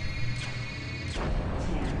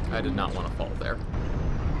 I did not want to fall there.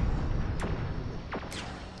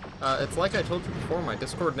 It's like I told you before, my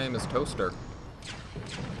Discord name is Toaster.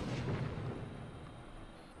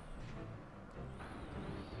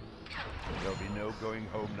 There'll be no going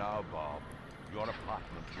home now, Bob. Your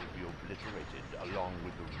apartment will be obliterated along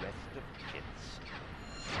with the rest of Kit's.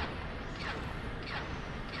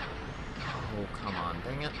 Oh, come on,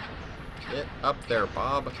 dang it. Get up there,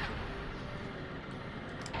 Bob.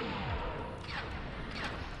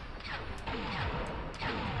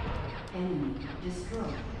 Enemy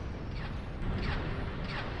destroyed.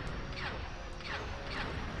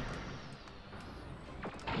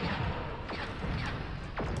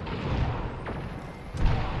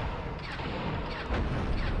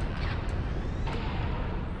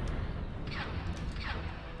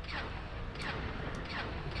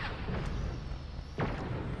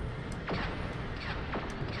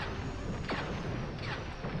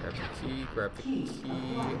 Grab the key.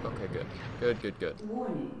 Okay, good. Good, good, good.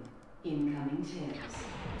 Warning. Incoming tears.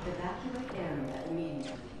 Evacuate area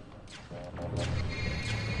immediately.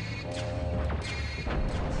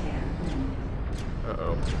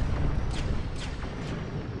 Uh-oh.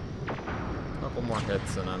 Couple more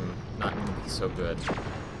hits and I'm not going to be so good.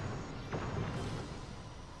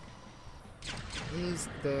 Is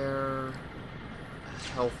there a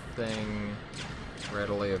health thing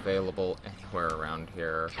readily available anywhere around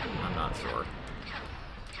here? I'm not sure.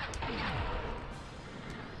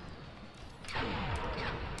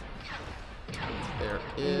 If there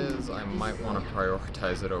is, I might want to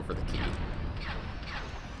prioritize it over the key.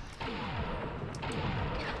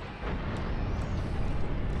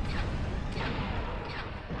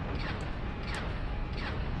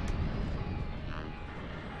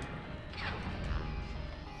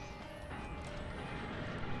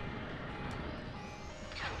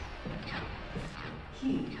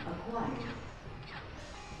 Key acquired.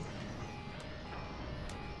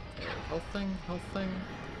 Health thing? Health thing?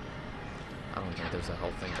 I don't think there's a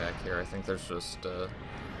health thing back here. I think there's just a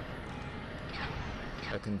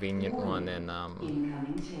convenient one in that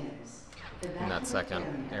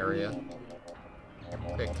second area.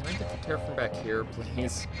 Okay, can I get the tear from back here,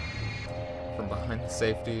 please? From behind the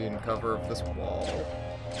safety and cover of this wall.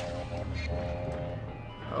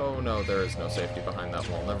 Oh no, there is no safety behind that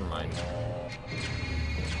wall. Never mind.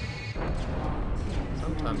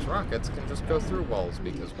 Sometimes rockets can just go through walls,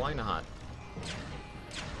 because why not?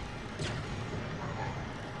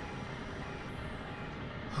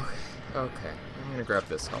 Okay, I'm gonna grab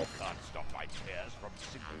this health. Can't stop my tears from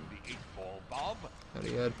sinking the 8-ball, Bob. How do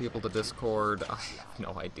you add people to Discord? I have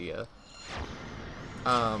no idea.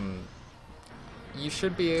 You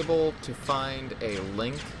should be able to find a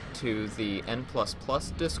link to the N++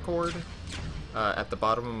 Discord at the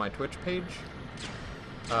bottom of my Twitch page.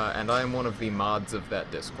 And I am one of the mods of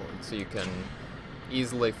that Discord, so you can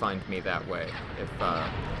easily find me that way, if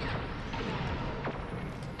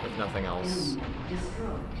nothing else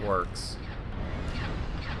works.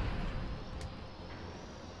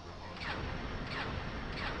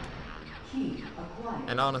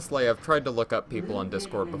 And honestly, I've tried to look up people on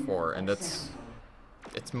Discord before, and it's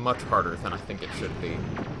much harder than I think it should be.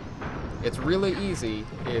 It's really easy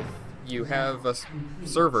if you have a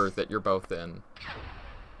server that you're both in.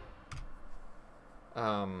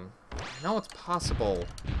 I know it's possible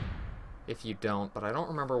if you don't, but I don't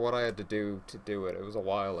remember what I had to do it. It was a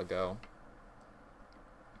while ago.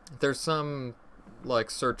 There's some, like,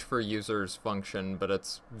 search for users function, but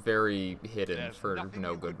it's very hidden. There's for nothing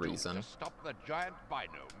no you good can do reason. to stop the giant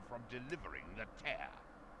binome from delivering the tear.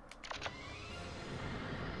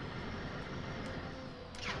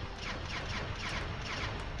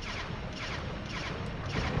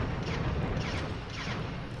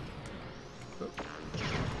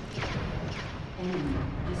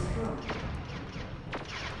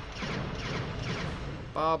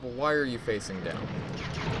 Bob, why are you facing down?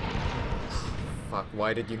 Fuck,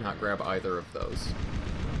 why did you not grab either of those?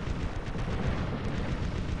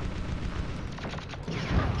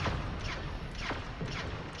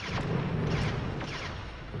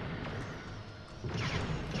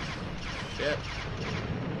 Shit.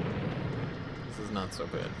 This is not so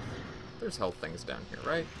good. There's health things down here,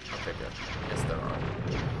 right? Okay, good. Yes, there are.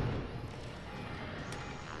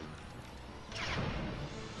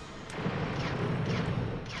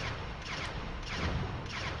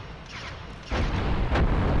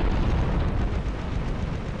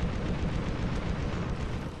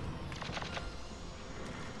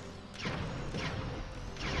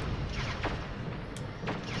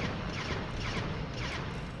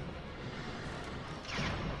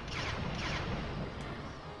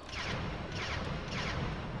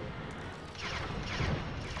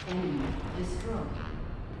 Enemy destroyed.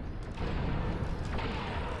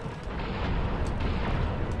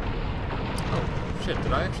 Oh, shit,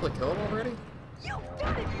 did I actually kill it already? You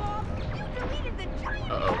done it, Bob! You deleted the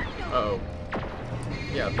giant Uh-oh. rhino! Uh-oh.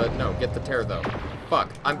 Yeah, but no, get the tear, though. Fuck,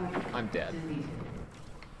 I'm dead.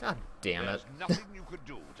 God damn it. There's nothing you could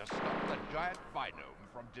do to stop the giant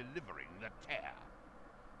binome from delivering the tear.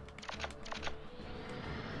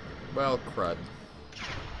 Well, crud.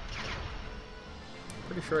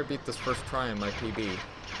 Pretty sure I beat this first try on my PB.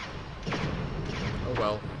 Oh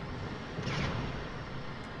well.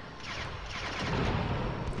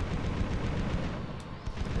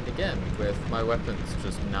 And again, with my weapons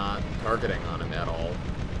just not targeting on him at all.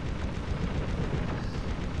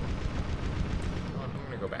 Oh, I'm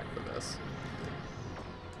gonna go back for this.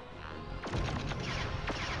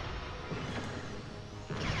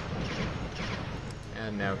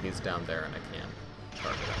 And now he's down there and I can't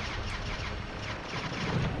target him.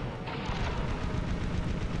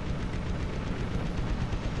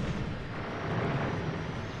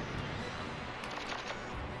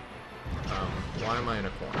 Why am I in a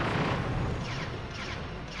corner?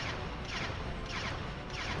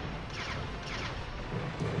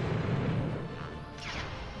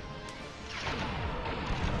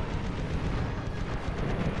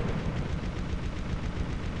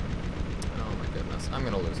 Oh my goodness, I'm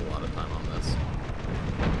gonna lose a lot of time on this.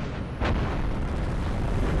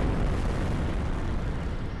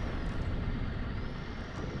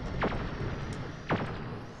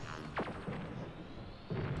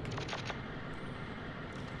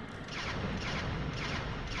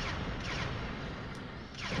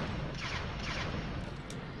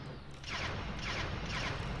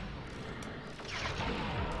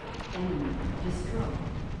 Enemy destroyed.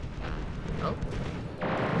 Oh,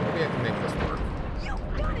 maybe I can make this work. You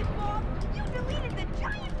done it, Bob! You deleted the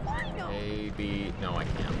giant rhino! Maybe... no, I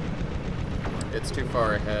can't. It's too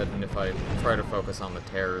far ahead, and if I try to focus on the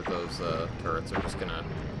tear, those turrets are just gonna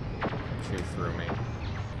chew through me.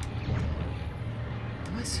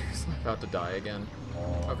 Am I seriously about to die again?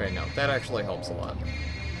 Okay, no, that actually helps a lot.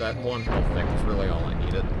 That one health thing was really all I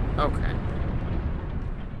needed. Okay.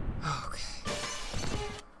 Okay.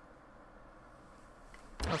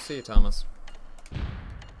 I'll see you, Thomas.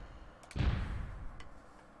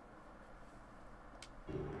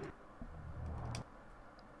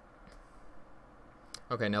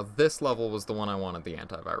 Okay, now this level was the one I wanted the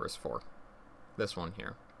antivirus for. This one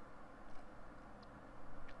here.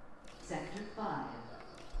 Sector 5.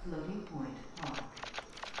 Floating point off.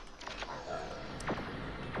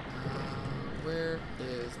 Where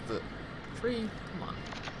is the tree? Come on.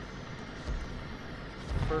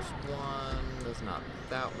 First one is not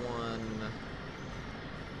that one.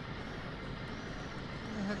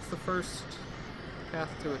 Where the heck's the first path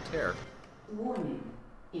to a tear? Warning.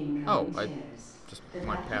 Incoming Oh, I tears. just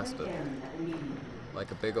went past it. Evacuate area immediately.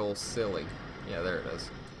 Like a big old silly. Yeah, there it is.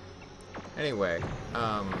 Anyway,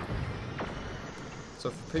 so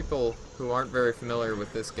for people who aren't very familiar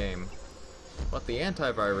with this game, what the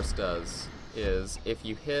antivirus does is if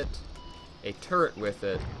you hit a turret with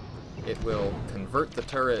it, it will convert the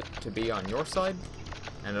turret to be on your side,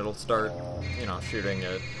 and it'll start, you know, shooting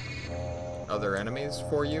at other enemies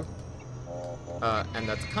for you. And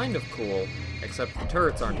that's kind of cool, except the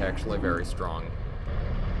turrets aren't actually very strong.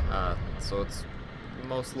 So it's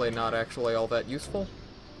mostly not actually all that useful.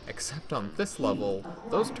 Except on this level,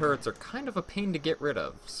 those turrets are kind of a pain to get rid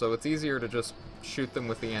of, so it's easier to just shoot them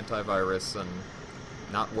with the antivirus and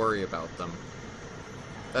not worry about them.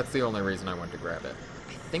 That's the only reason I went to grab it.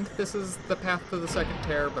 I think this is the path to the second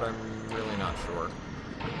tear, but I'm really not sure.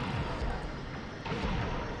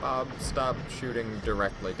 Bob, stop shooting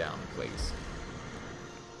directly down, please.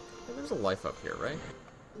 Hey, there's a life up here, right?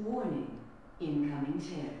 Warning. Incoming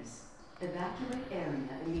tears. Evacuate area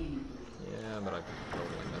immediately. Yeah, but I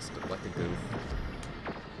totally missed it like a goof.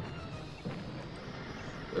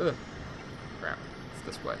 Ugh. Crap. It's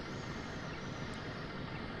this way.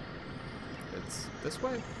 It's this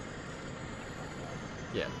way?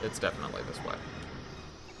 Yeah, it's definitely this way.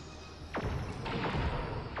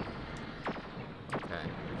 Okay,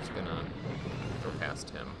 I'm just gonna go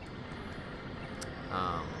past him.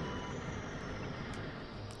 Are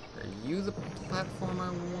you the platform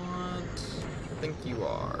I want? I think you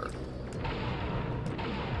are.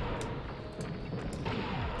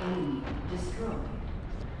 Enemy destroyed.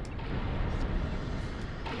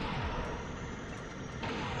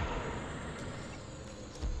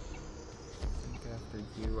 After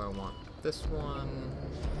you, I want this one,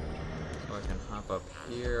 so I can hop up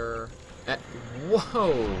here.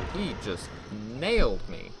 Whoa! He just nailed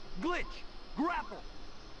me. Glitch! Grapple!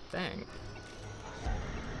 Dang.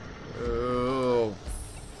 Oh.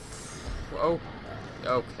 Oh.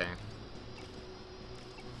 Okay.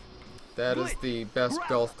 That is the best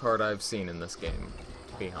golf cart I've seen in this game,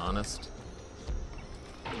 to be honest.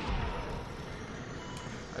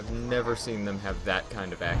 I've never seen them have that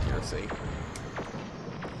kind of accuracy.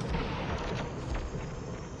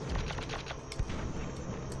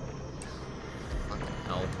 Fucking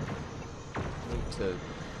hell. I need to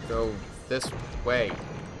go this way.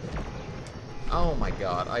 Oh my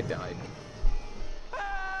god, I died.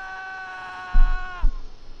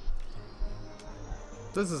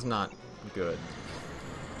 This is not good.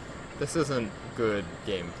 This isn't good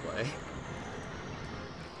gameplay.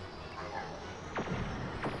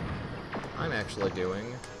 I'm actually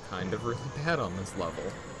doing kind of really bad on this level.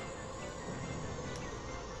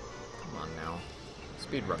 Come on now.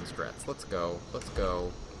 Speedrun strats. Let's go. Let's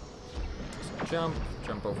go. Just jump.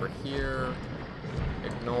 Jump over here.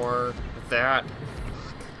 Ignore that.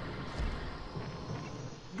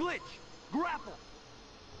 Glitch! Grapple!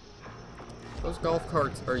 Those golf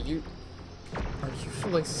carts are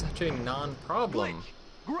usually such a non-problem. Glitch!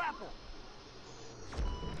 Grapple!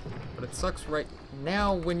 But it sucks right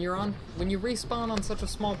now when you respawn on such a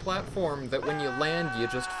small platform that when you land you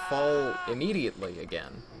just fall immediately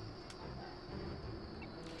again.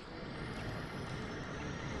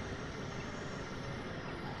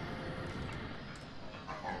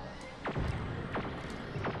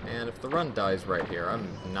 And if the run dies right here, I'm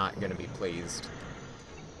not gonna be pleased.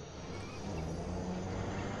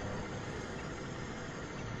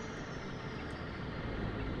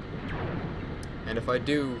 And if I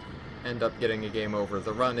do end up getting a game over,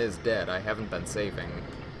 the run is dead. I haven't been saving.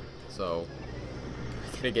 So,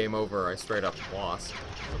 if I get a game over, I straight up lost.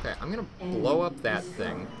 Okay, I'm gonna blow up that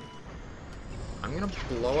thing. I'm gonna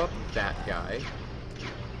blow up that guy.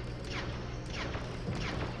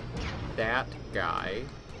 That guy.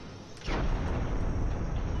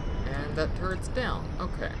 And that turret's down.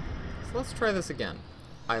 Okay, so let's try this again.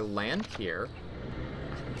 I land here.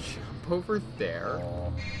 Jump over there.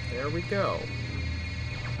 There we go.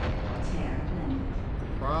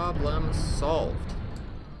 Problem solved.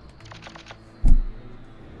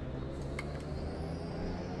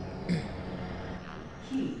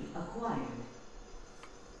 Key acquired.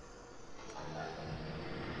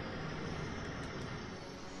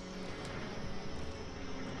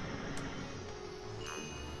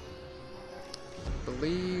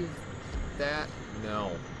 Believe that?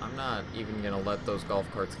 No, I'm not even gonna let those golf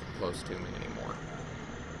carts get close to me anymore.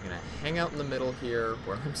 I'm gonna hang out in the middle here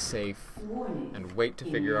where I'm safe and wait to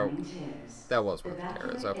figure out. That was where the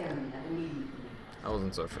tear is. Okay. I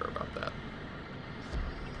wasn't so sure about that.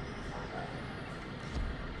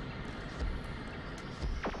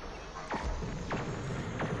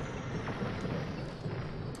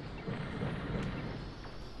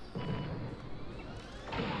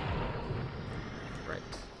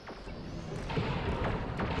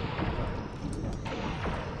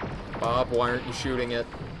 Bob, why aren't you shooting it?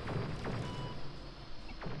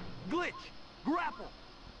 Glitch! Grapple!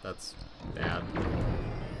 That's bad.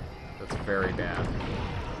 That's very bad.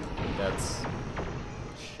 That's...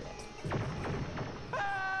 shit.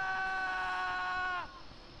 Ah!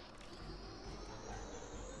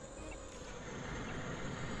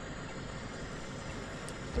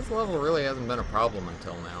 This level really hasn't been a problem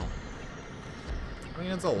until now. I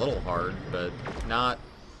mean, it's a little hard, but not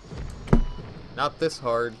this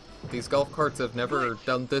hard. These golf carts have never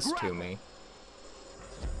done this to me.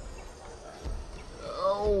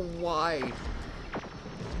 Oh, why?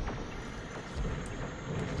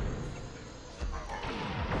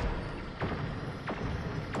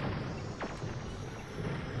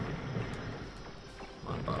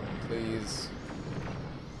 Come on, Bob, please.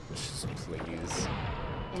 Just please.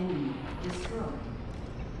 Enemy destroyed.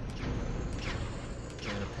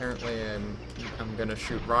 And apparently I'm gonna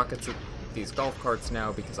shoot rockets at these golf carts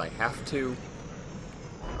now because I have to,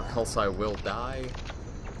 or else I will die.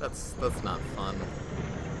 That's not fun.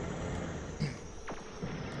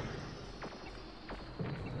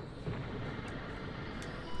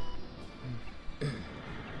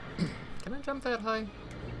 Can I jump that high?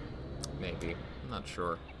 Maybe. I'm not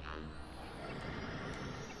sure.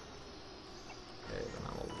 Okay, then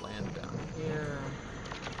I will land down here.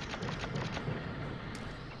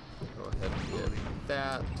 Go ahead and get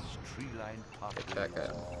that. Tree-lined Take that guy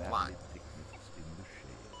on the line.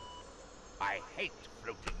 I hate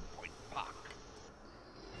floating point park.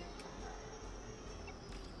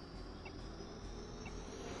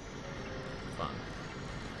 Fun.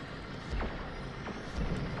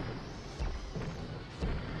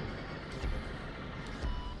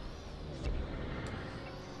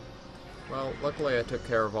 Well, luckily I took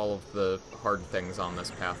care of all of the hard things on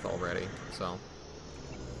this path already, so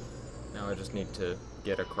now I just need to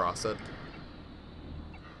get across it.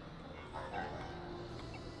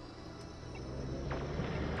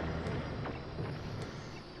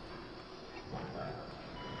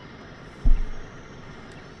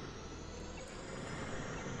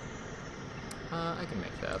 I can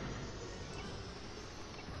make that.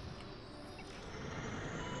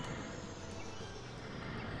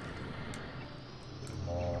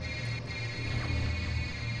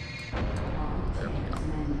 There we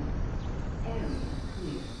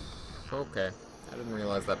go. Okay. I didn't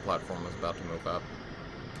realize that platform was about to move up.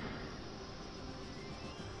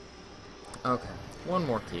 Okay. One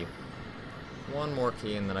more key. One more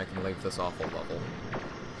key and then I can leave this awful level.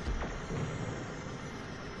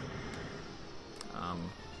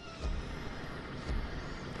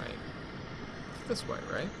 Right. It's this way,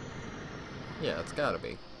 right? Yeah, it's gotta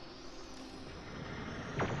be.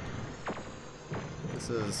 This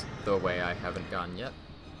is the way I haven't gone yet.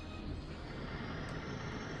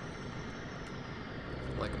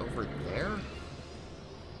 Like over there?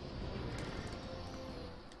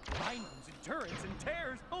 Diamonds and turrets and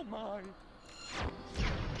tears. Oh my.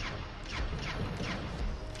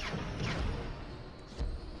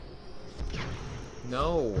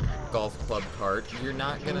 No, golf club cart, you're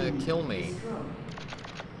not gonna kill me.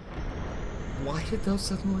 Why did those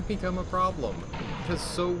suddenly become a problem? It is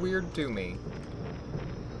so weird to me.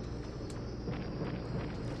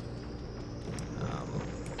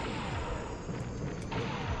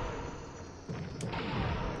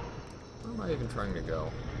 Where am I even trying to go?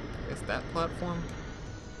 Is that platform?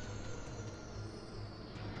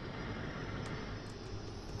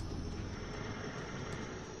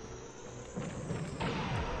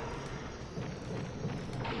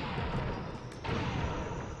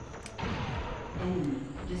 Enemy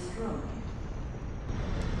destroyed.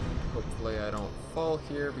 Hopefully I don't fall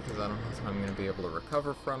here because I don't know if I'm going to be able to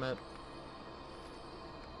recover from it.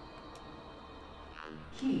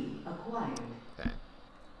 Key acquired. Okay.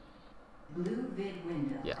 Blue vid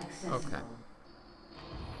window Yeah, accessible. okay.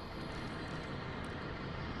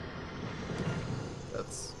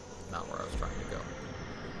 That's not where I was trying to go.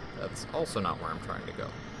 That's also not where I'm trying to go.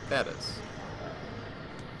 That is.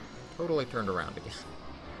 Totally turned around again.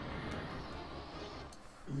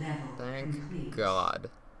 Level Thank complete. God.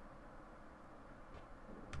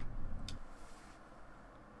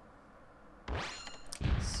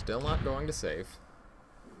 Still not going to save.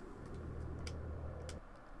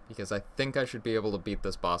 Because I think I should be able to beat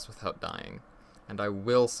this boss without dying. And I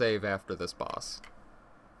will save after this boss.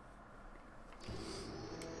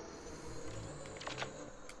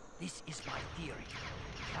 This is my theory.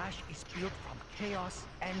 Flash is built from chaos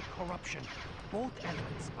and corruption. Both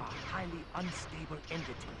elements are highly unstable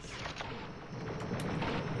entities.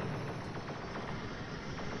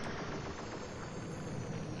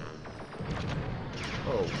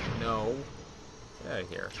 Oh, no. Get out of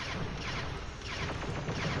here.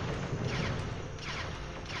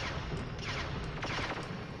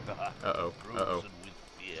 Uh-oh. Uh-oh. Frozen with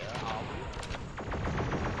fear, are we?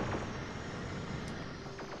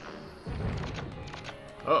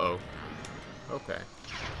 Uh-oh. Okay.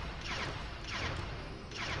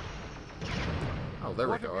 Oh, there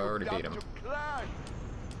we What go. have I you already done beat him. to Clyde?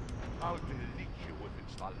 I'll delete you if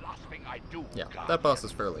it's the last thing I do. Yeah, Guardian. that boss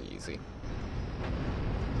is fairly easy.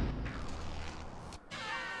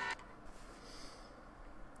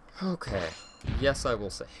 Okay. Yes, I will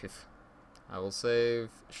save. I will save,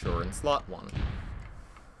 sure, in slot 1.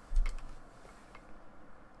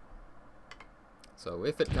 So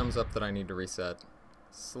if it comes up that I need to reset,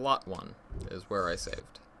 slot 1 is where I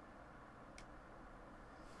saved.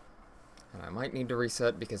 And I might need to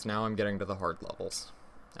reset because now I'm getting to the hard levels.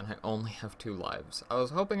 And I only have 2 lives. I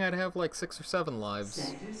was hoping I'd have like 6 or 7 lives.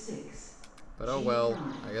 Sector 6. But oh well,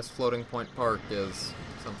 I guess Floating Point Park is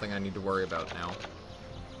something I need to worry about now.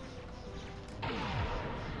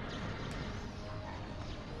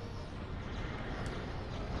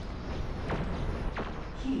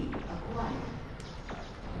 Key acquired.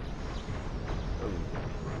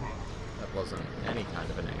 That wasn't any kind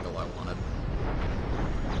of an angle I wanted.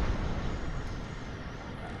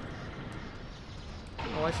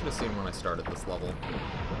 Oh, I should have seen when I started this level.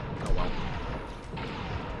 Oh well.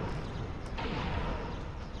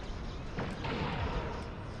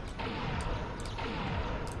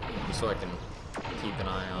 Just so I can keep an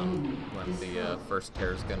eye on when the first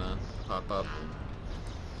tear's gonna pop up.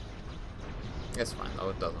 It's fine though,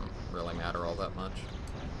 it doesn't really matter all that much.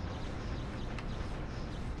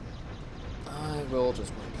 I will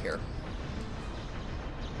just wait here.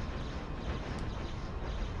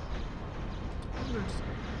 Does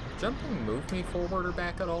jumping move me forward or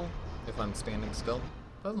back at all if I'm standing still?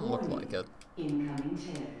 Doesn't look like it. Incoming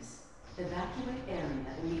tears. Evacuate area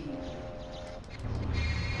immediately.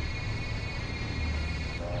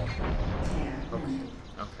 Tear Okay. ended.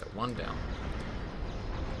 Okay, 1 down.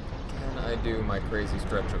 Can I do my crazy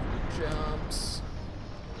stretch of jumps?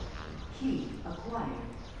 Key acquired.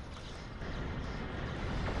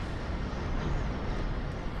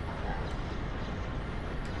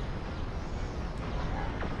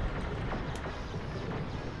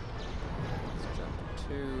 Let's jump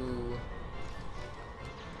 2.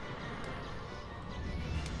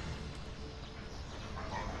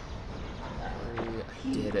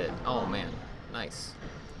 I did it. Oh man, nice.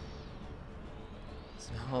 So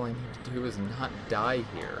now all I need to do is not die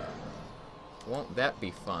here. Won't that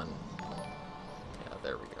be fun? Yeah,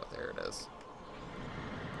 there we go. There it is.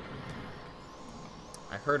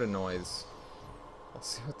 I heard a noise. I'll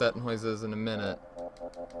see what that noise is in a minute.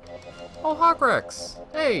 Oh, hawkrex!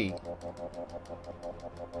 Hey!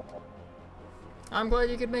 I'm glad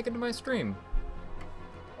you could make it to my stream.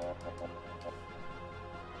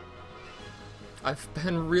 I've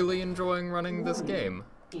been really enjoying running this game.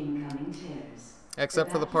 Incoming tears.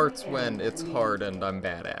 Except for the parts when it's hard and I'm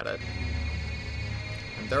bad at it.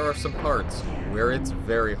 And there are some parts where it's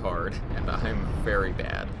very hard and I'm very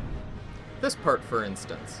bad. This part, for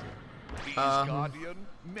instance. Please, Guardian,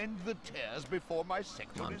 mend the tears before my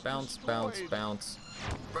sector Come on, is bounce, destroyed. bounce, bounce.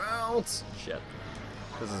 Bounce! Shit.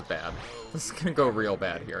 This is bad. This is gonna go real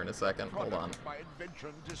bad here in a second. Hold on. My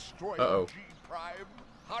invention destroyed Uh-oh. G Prime.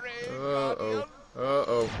 Hurry, Uh-oh. Guardian.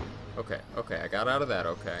 Uh-oh. Okay, okay, I got out of that,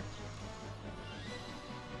 okay.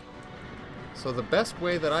 So the best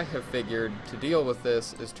way that I have figured to deal with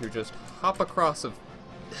this is to just hop across of...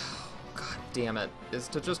 God damn it. Is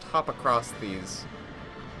to just hop across these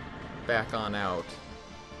back on out.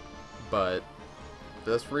 But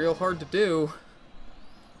that's real hard to do.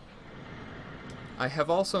 I have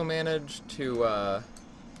also managed to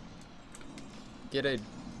get a...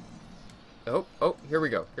 Oh, here we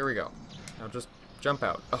go, here we go. Now just jump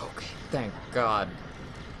out. Okay, thank God.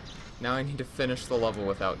 Now I need to finish the level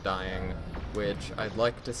without dying, which I'd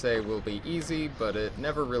like to say will be easy, but it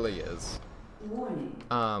never really is. Warning.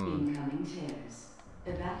 Incoming tears.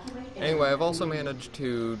 Evacuate area Anyway, I've also immediately. managed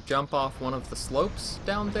to jump off one of the slopes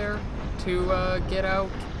down there to get out,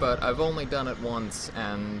 but I've only done it once,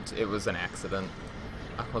 and it was an accident.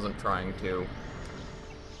 I wasn't trying to.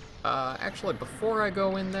 Actually, before I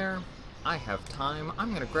go in there, I have time.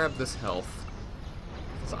 I'm gonna grab this health,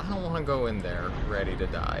 because I don't want to go in there ready to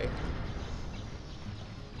die.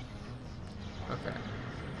 Okay.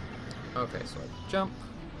 Okay, so I jump,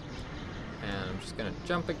 and I'm just gonna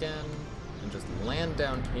jump again, and just land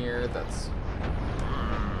down here. That's...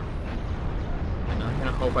 And I'm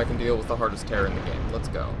gonna hope I can deal with the hardest tear in the game. Let's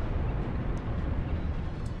go.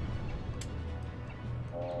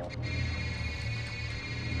 All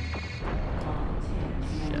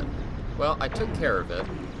Well, I took care of it.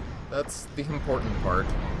 That's the important part.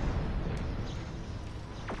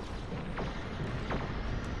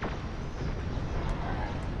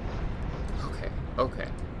 Okay, okay.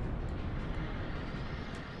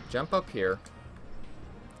 Jump up here.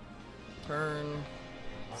 Turn.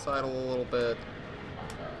 Sidle a little bit.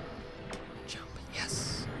 Jump.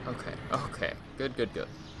 Yes. Okay, okay. Good, good, good.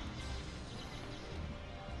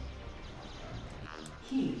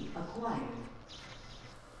 Key acquired.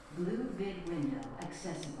 Blue vid window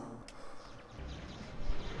accessible.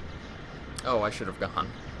 Oh, I should have gone.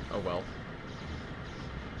 Oh well.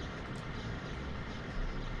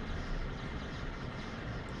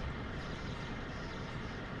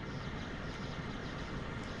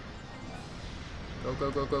 Go,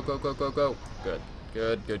 go, go, go, go, go, go, go. Good,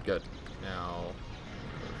 good, good, good. Now,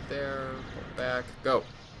 go there, go back, go.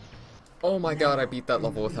 Oh my god, I beat that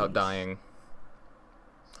level without dying.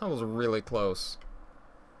 That was really close.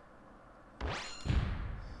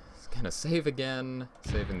 It's gonna save again.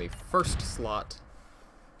 Save in the first slot.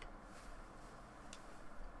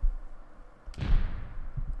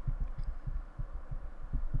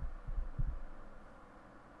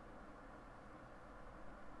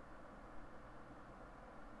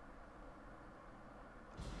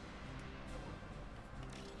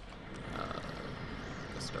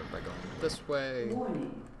 Start by going this way.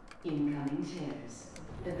 Warning. Incoming tears.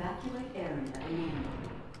 Evacuate area immediately.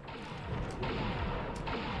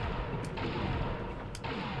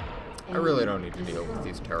 I really don't need to deal with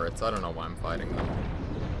these turrets. I don't know why I'm fighting them.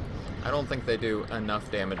 I don't think they do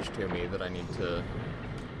enough damage to me that I need to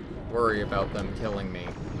worry about them killing me.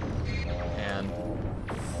 And...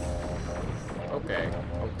 okay,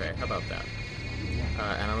 okay, how about that?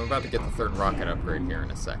 And I'm about to get the third rocket upgrade here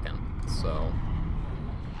in a second, so...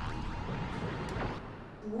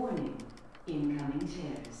 Warning. Incoming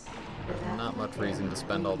tears. not much reason to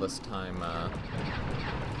spend all this time,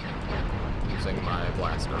 using my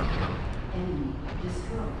blaster on them. Enemy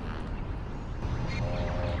destroyed.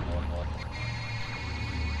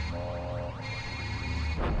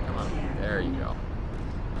 Come on, there you go.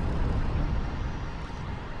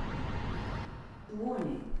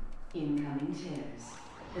 Warning. Incoming tears.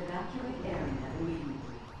 Evacuate area immediately.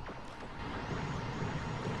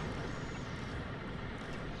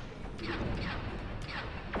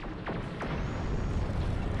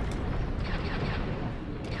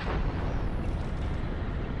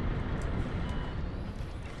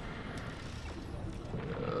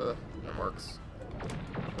 That works.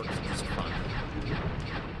 That works just fine.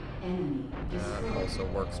 Enemy That destroyed. also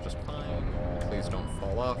works just fine. Please don't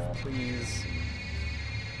fall off, please.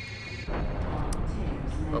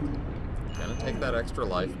 Okay. Gonna take that extra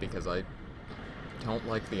life because I don't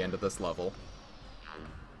like the end of this level.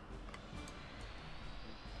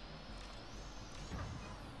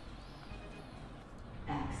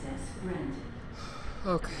 Access granted.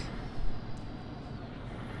 Okay.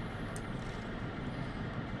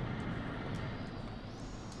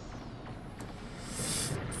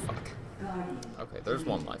 Fuck. Guardian. Okay, there's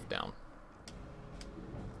one life down.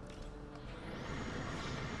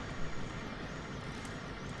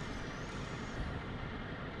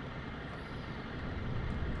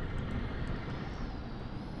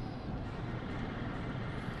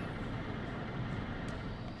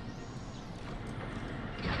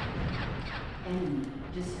 Enemy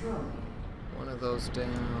destroyed. One of those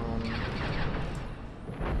down.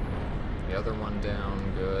 The other one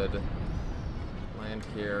down, good. Land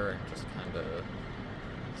here and just kind of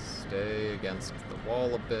stay against the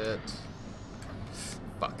wall a bit.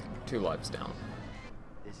 Fuck, 2 lives down.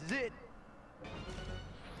 This is it.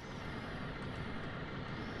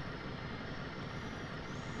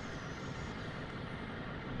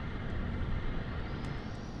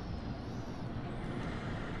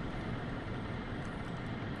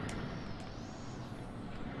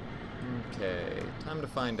 Okay, time to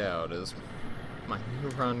find out. Is my new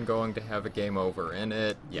run going to have a game over in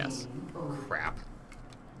it? Yes. Crap.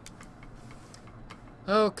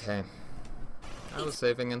 Okay. I was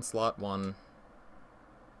saving in slot 1.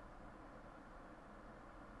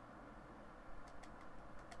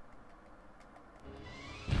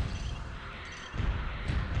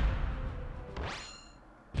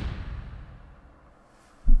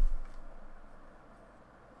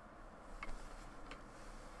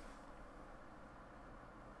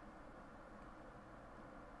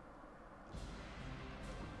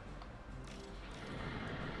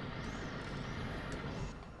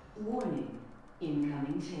 Warning.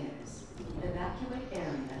 Incoming tears. Evacuate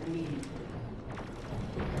area immediately.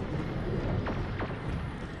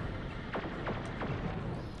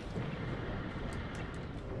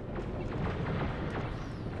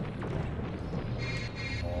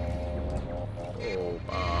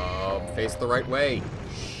 face the right way.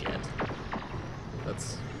 Shit.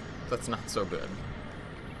 That's not so good.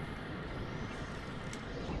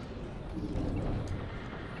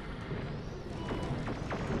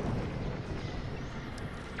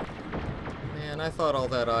 Man, I thought all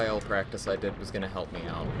that IL practice I did was gonna help me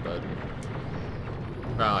out, but...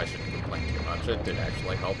 Well, I shouldn't complain too much. It did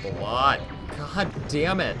actually help a lot. God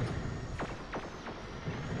damn it!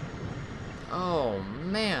 Oh,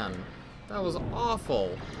 man. That was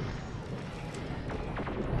awful.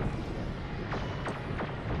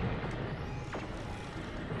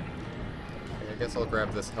 I guess I'll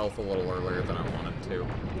grab this health a little earlier than I wanted to.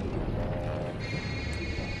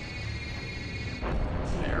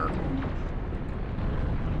 There.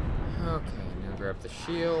 Okay, now grab the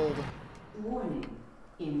shield. Warning.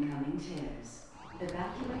 Incoming tears.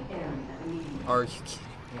 Evacuate area immediately. Are you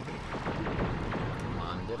kidding me? Come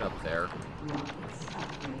on, get up there. Rockets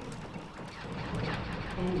upgrade.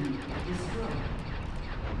 Enemy destroyed.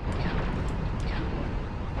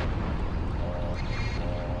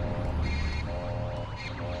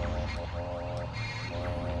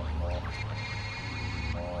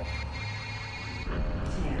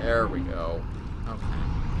 There we go. Okay.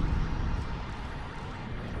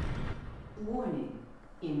 Warning.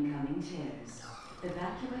 Incoming tears.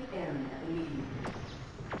 Evacuate area immediately.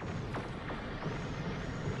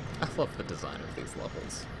 I love the design of these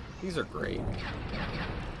levels. These are great.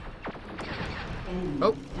 Enemy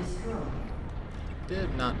Oh. destroyed.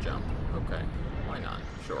 Did not jump. Okay. Why not?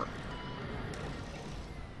 Sure.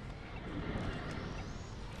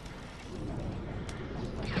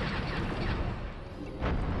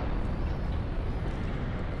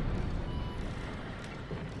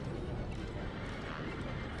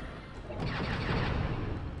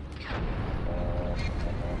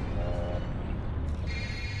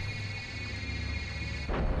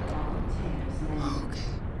 All tears managed.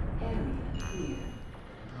 Area clear.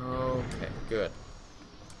 Okay, good.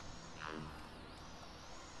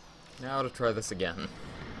 Now to try this again.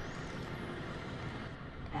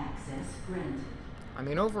 Access granted. I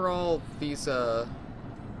mean, overall, these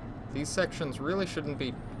sections really shouldn't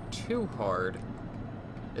be too hard.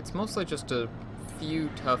 It's mostly just a few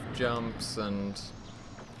tough jumps and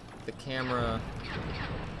the camera...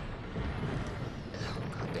 Oh,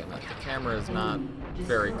 God damn it. The camera is not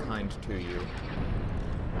very kind to you.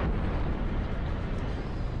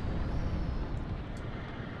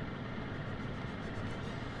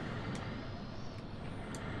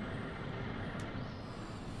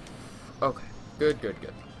 Okay, good, good,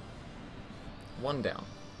 good. One down.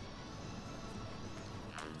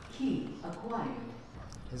 Key acquired.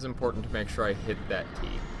 It's important to make sure I hit that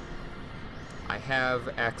key. I have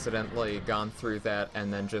accidentally gone through that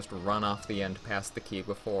and then just run off the end past the key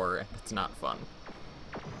before, and it's not fun.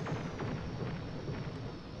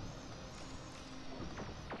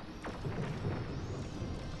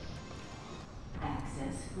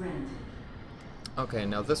 Access granted. Okay,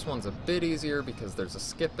 now this one's a bit easier because there's a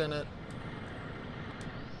skip in it.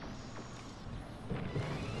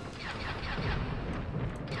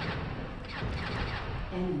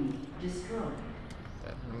 Enemy destroyed.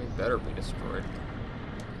 That enemy better be destroyed.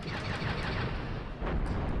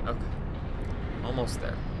 Okay. Almost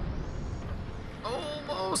there.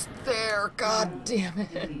 Almost there! God damn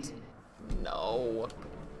it! Deleted. No.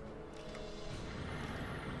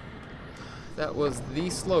 That was the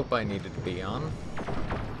slope I needed to be on.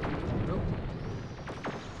 Nope.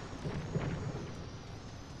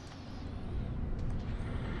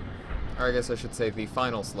 Or I guess I should say the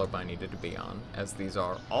final slope I needed to be on, as these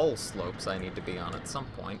are all slopes I need to be on at some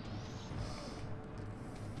point.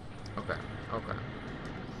 Okay, okay.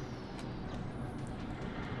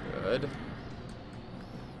 Good.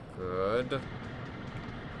 Good.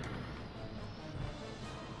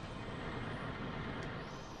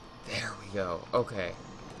 There we go. Okay.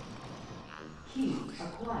 Key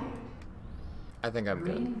acquired. I think I'm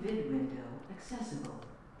good. Green vid window accessible.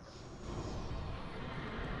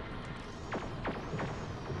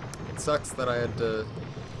 It sucks that I had to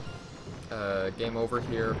game over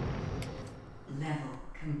here. Level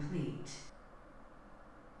complete.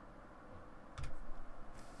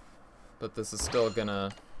 But this is still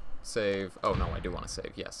gonna save... Oh, no, I do want to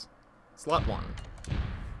save, yes. Slot 1.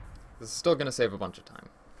 This is still gonna save a bunch of time.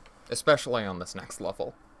 Especially on this next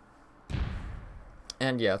level.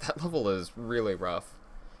 And yeah, that level is really rough.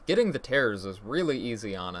 Getting the tears is really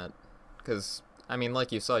easy on it. Because, I mean,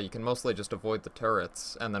 like you saw, you can mostly just avoid the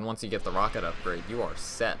turrets. And then once you get the rocket upgrade, you are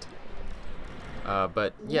set.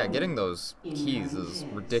 But yeah, getting those keys is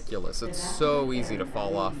ridiculous. It's so easy to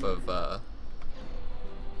fall off of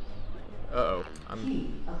Uh-oh.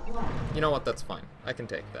 Key acquired. You know what? That's fine. I can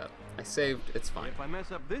take that. I saved. It's fine. If I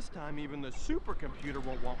mess up this time, even the supercomputer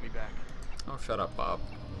won't want me back. Oh, shut up, Bob.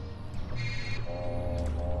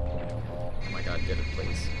 Oh my god, get it,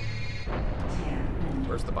 please.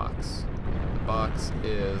 Where's the box? The box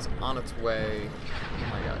is on its way. Oh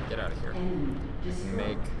my god, get out of here.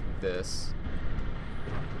 Make this.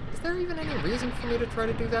 Is there even any reason for me to try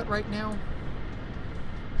to do that right now?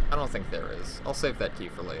 I don't think there is. I'll save that key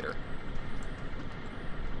for later.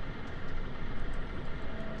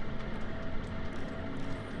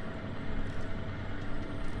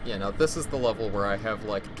 Yeah, now this is the level where I have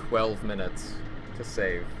like 12 minutes to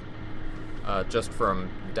save. Just from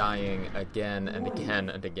dying again and again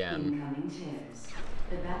and again. Incoming chairs.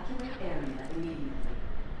 Evacuate area immediately.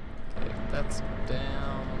 Okay, that's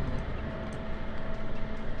down.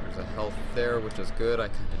 There's a health there, which is good. I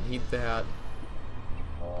kind of need that.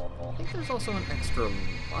 I think there's also an extra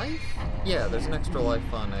life? Yeah, there's an extra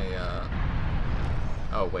life on a,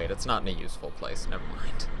 Oh, wait, it's not in a useful place. Never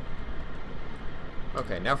mind.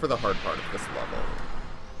 Okay, now for the hard part of this level.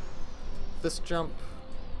 This jump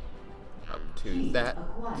up to that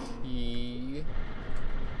key,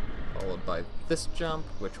 followed by this jump,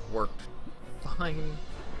 which worked fine.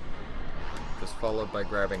 Just followed by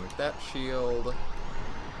grabbing that shield.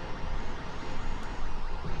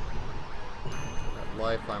 That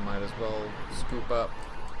life I might as well scoop up.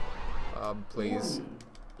 Bob, please.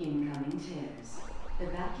 Incoming chairs.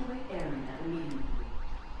 Evacuate area immediately.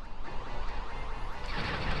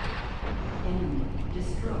 Enemy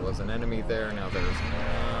destroyed. There was an enemy there, now there's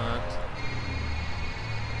not.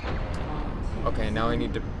 Okay, now I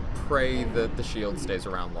need to pray that the shield stays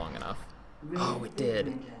around long enough. Oh, it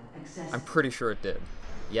did. I'm pretty sure it did.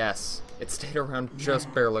 Yes, it stayed around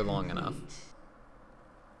just barely long enough.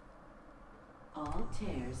 All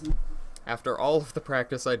tears. After all of the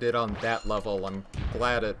practice I did on that level, I'm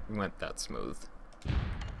glad it went that smooth.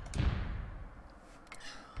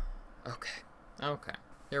 Okay,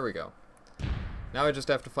 here we go. Now I just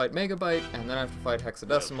have to fight Megabyte, and then I have to fight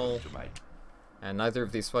Hexadecimal. And neither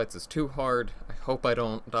of these fights is too hard. I hope I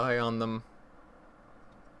don't die on them.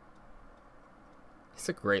 It's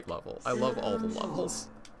a great level. I love all the levels.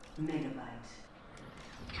 Megabyte.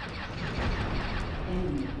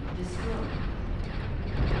 Enemy destroyed.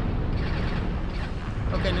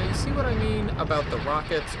 Okay, now you see what I mean about the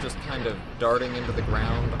rockets just kind of darting into the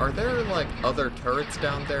ground? Are there, like, other turrets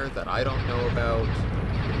down there that I don't know about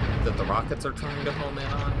that the rockets are trying to home in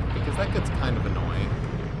on? Because that gets kind of annoying.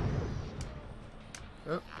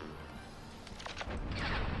 Oh.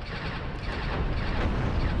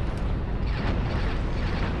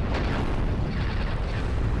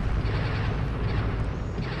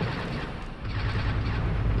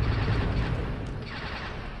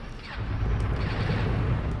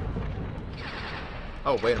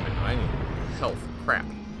 Oh, wait a minute, I need health. Crap.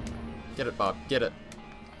 Get it, Bob, get it.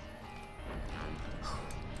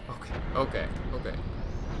 Okay.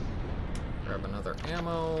 Grab another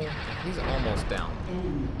ammo. He's almost down.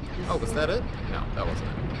 Oh, was that it? No, that wasn't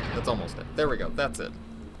it. That's almost it. There we go, that's it.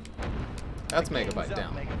 That's Megabyte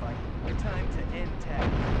down. Megabyte. Time to end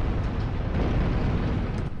tag.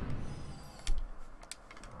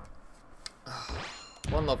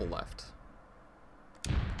 One level left.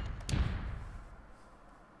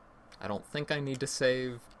 I don't think I need to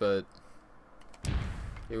save, but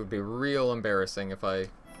it would be real embarrassing if I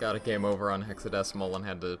got a game over on Hexadecimal and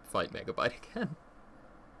had to fight Megabyte again.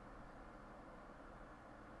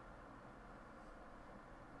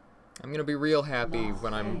 I'm gonna be real happy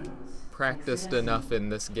when I'm practiced enough in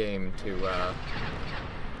this game to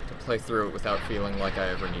play through it without feeling like I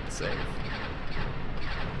ever need to save.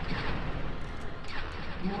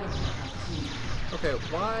 Okay,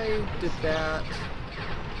 why did that...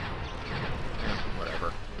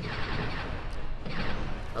 whatever.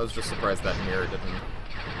 I was just surprised that mirror didn't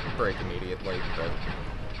break immediately, but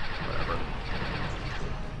whatever.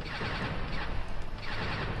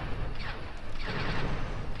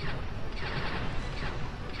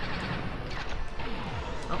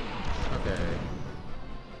 Oh, okay.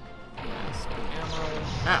 Last ammo.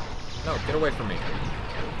 Ah! No, get away from me.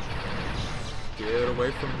 Get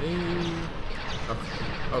away from me.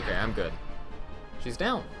 Okay, I'm good. She's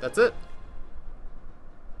down. That's it.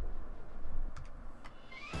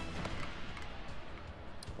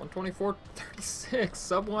 1:24:36,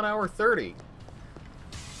 sub 1 hour 30.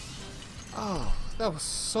 Oh, that was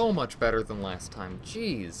so much better than last time.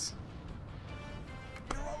 Jeez.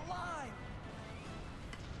 You're alive!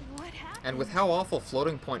 What happened? And with how awful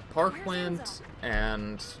Floating Point Park went,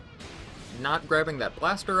 and not grabbing that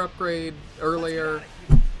blaster upgrade earlier,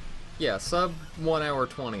 yeah, sub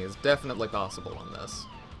 1h20 is definitely possible in this.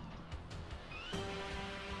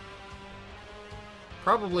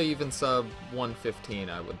 Probably even sub 1:15,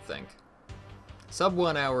 I would think. Sub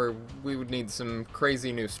 1 hour, we would need some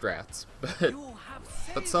crazy new strats,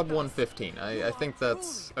 but sub 1:15, I think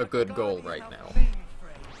that's a good goal right now.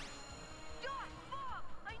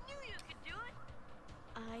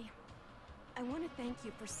 I want to thank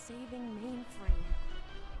you for saving Mainframe.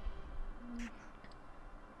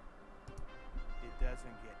 It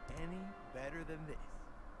doesn't get any better than this.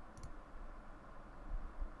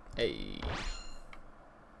 Hey.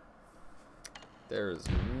 There's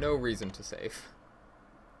no reason to save.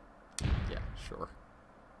 Yeah, sure.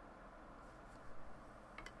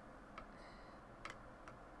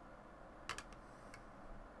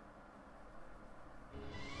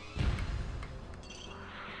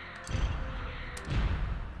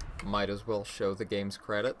 Might as well show the game's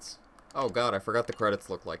credits. Oh god, I forgot the credits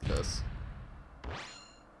look like this.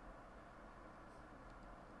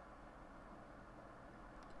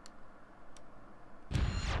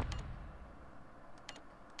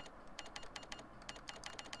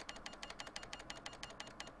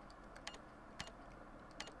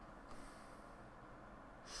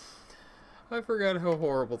 I forgot how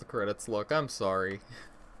horrible the credits look. I'm sorry.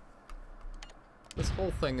 This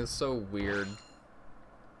whole thing is so weird.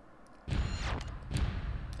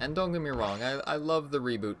 And don't get me wrong, I love the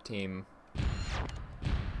ReBoot team,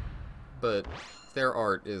 but their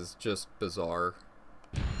art is just bizarre.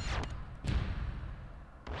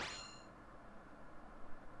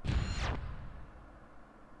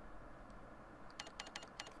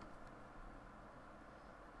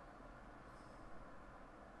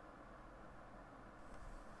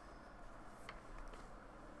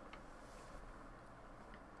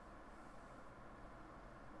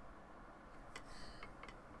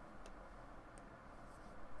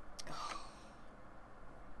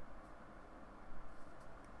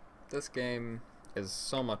 This game is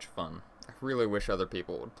so much fun. I really wish other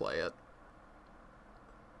people would play it.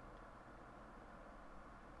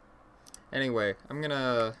 Anyway,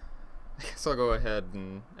 I guess I'll go ahead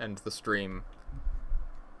and end the stream.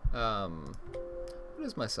 What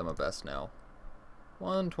is my sum of best now?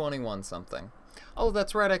 121 something. Oh,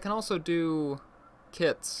 that's right, I can also do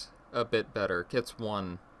kits a bit better. Kits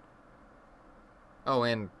 1. Oh,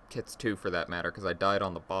 and kits 2 for that matter, because I died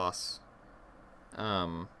on the boss.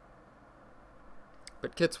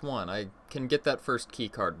 But kits 1, I can get that first key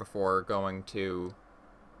card before going to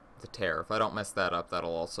the tear. If I don't mess that up,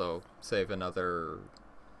 that'll also save another,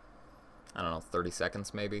 I don't know, 30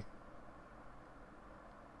 seconds maybe.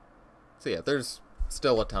 So yeah, there's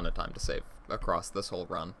still a ton of time to save across this whole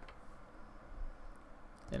run.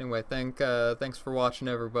 Anyway, thanks for watching,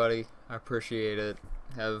 everybody. I appreciate it.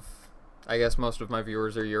 I guess most of my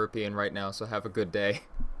viewers are European right now, so have a good day.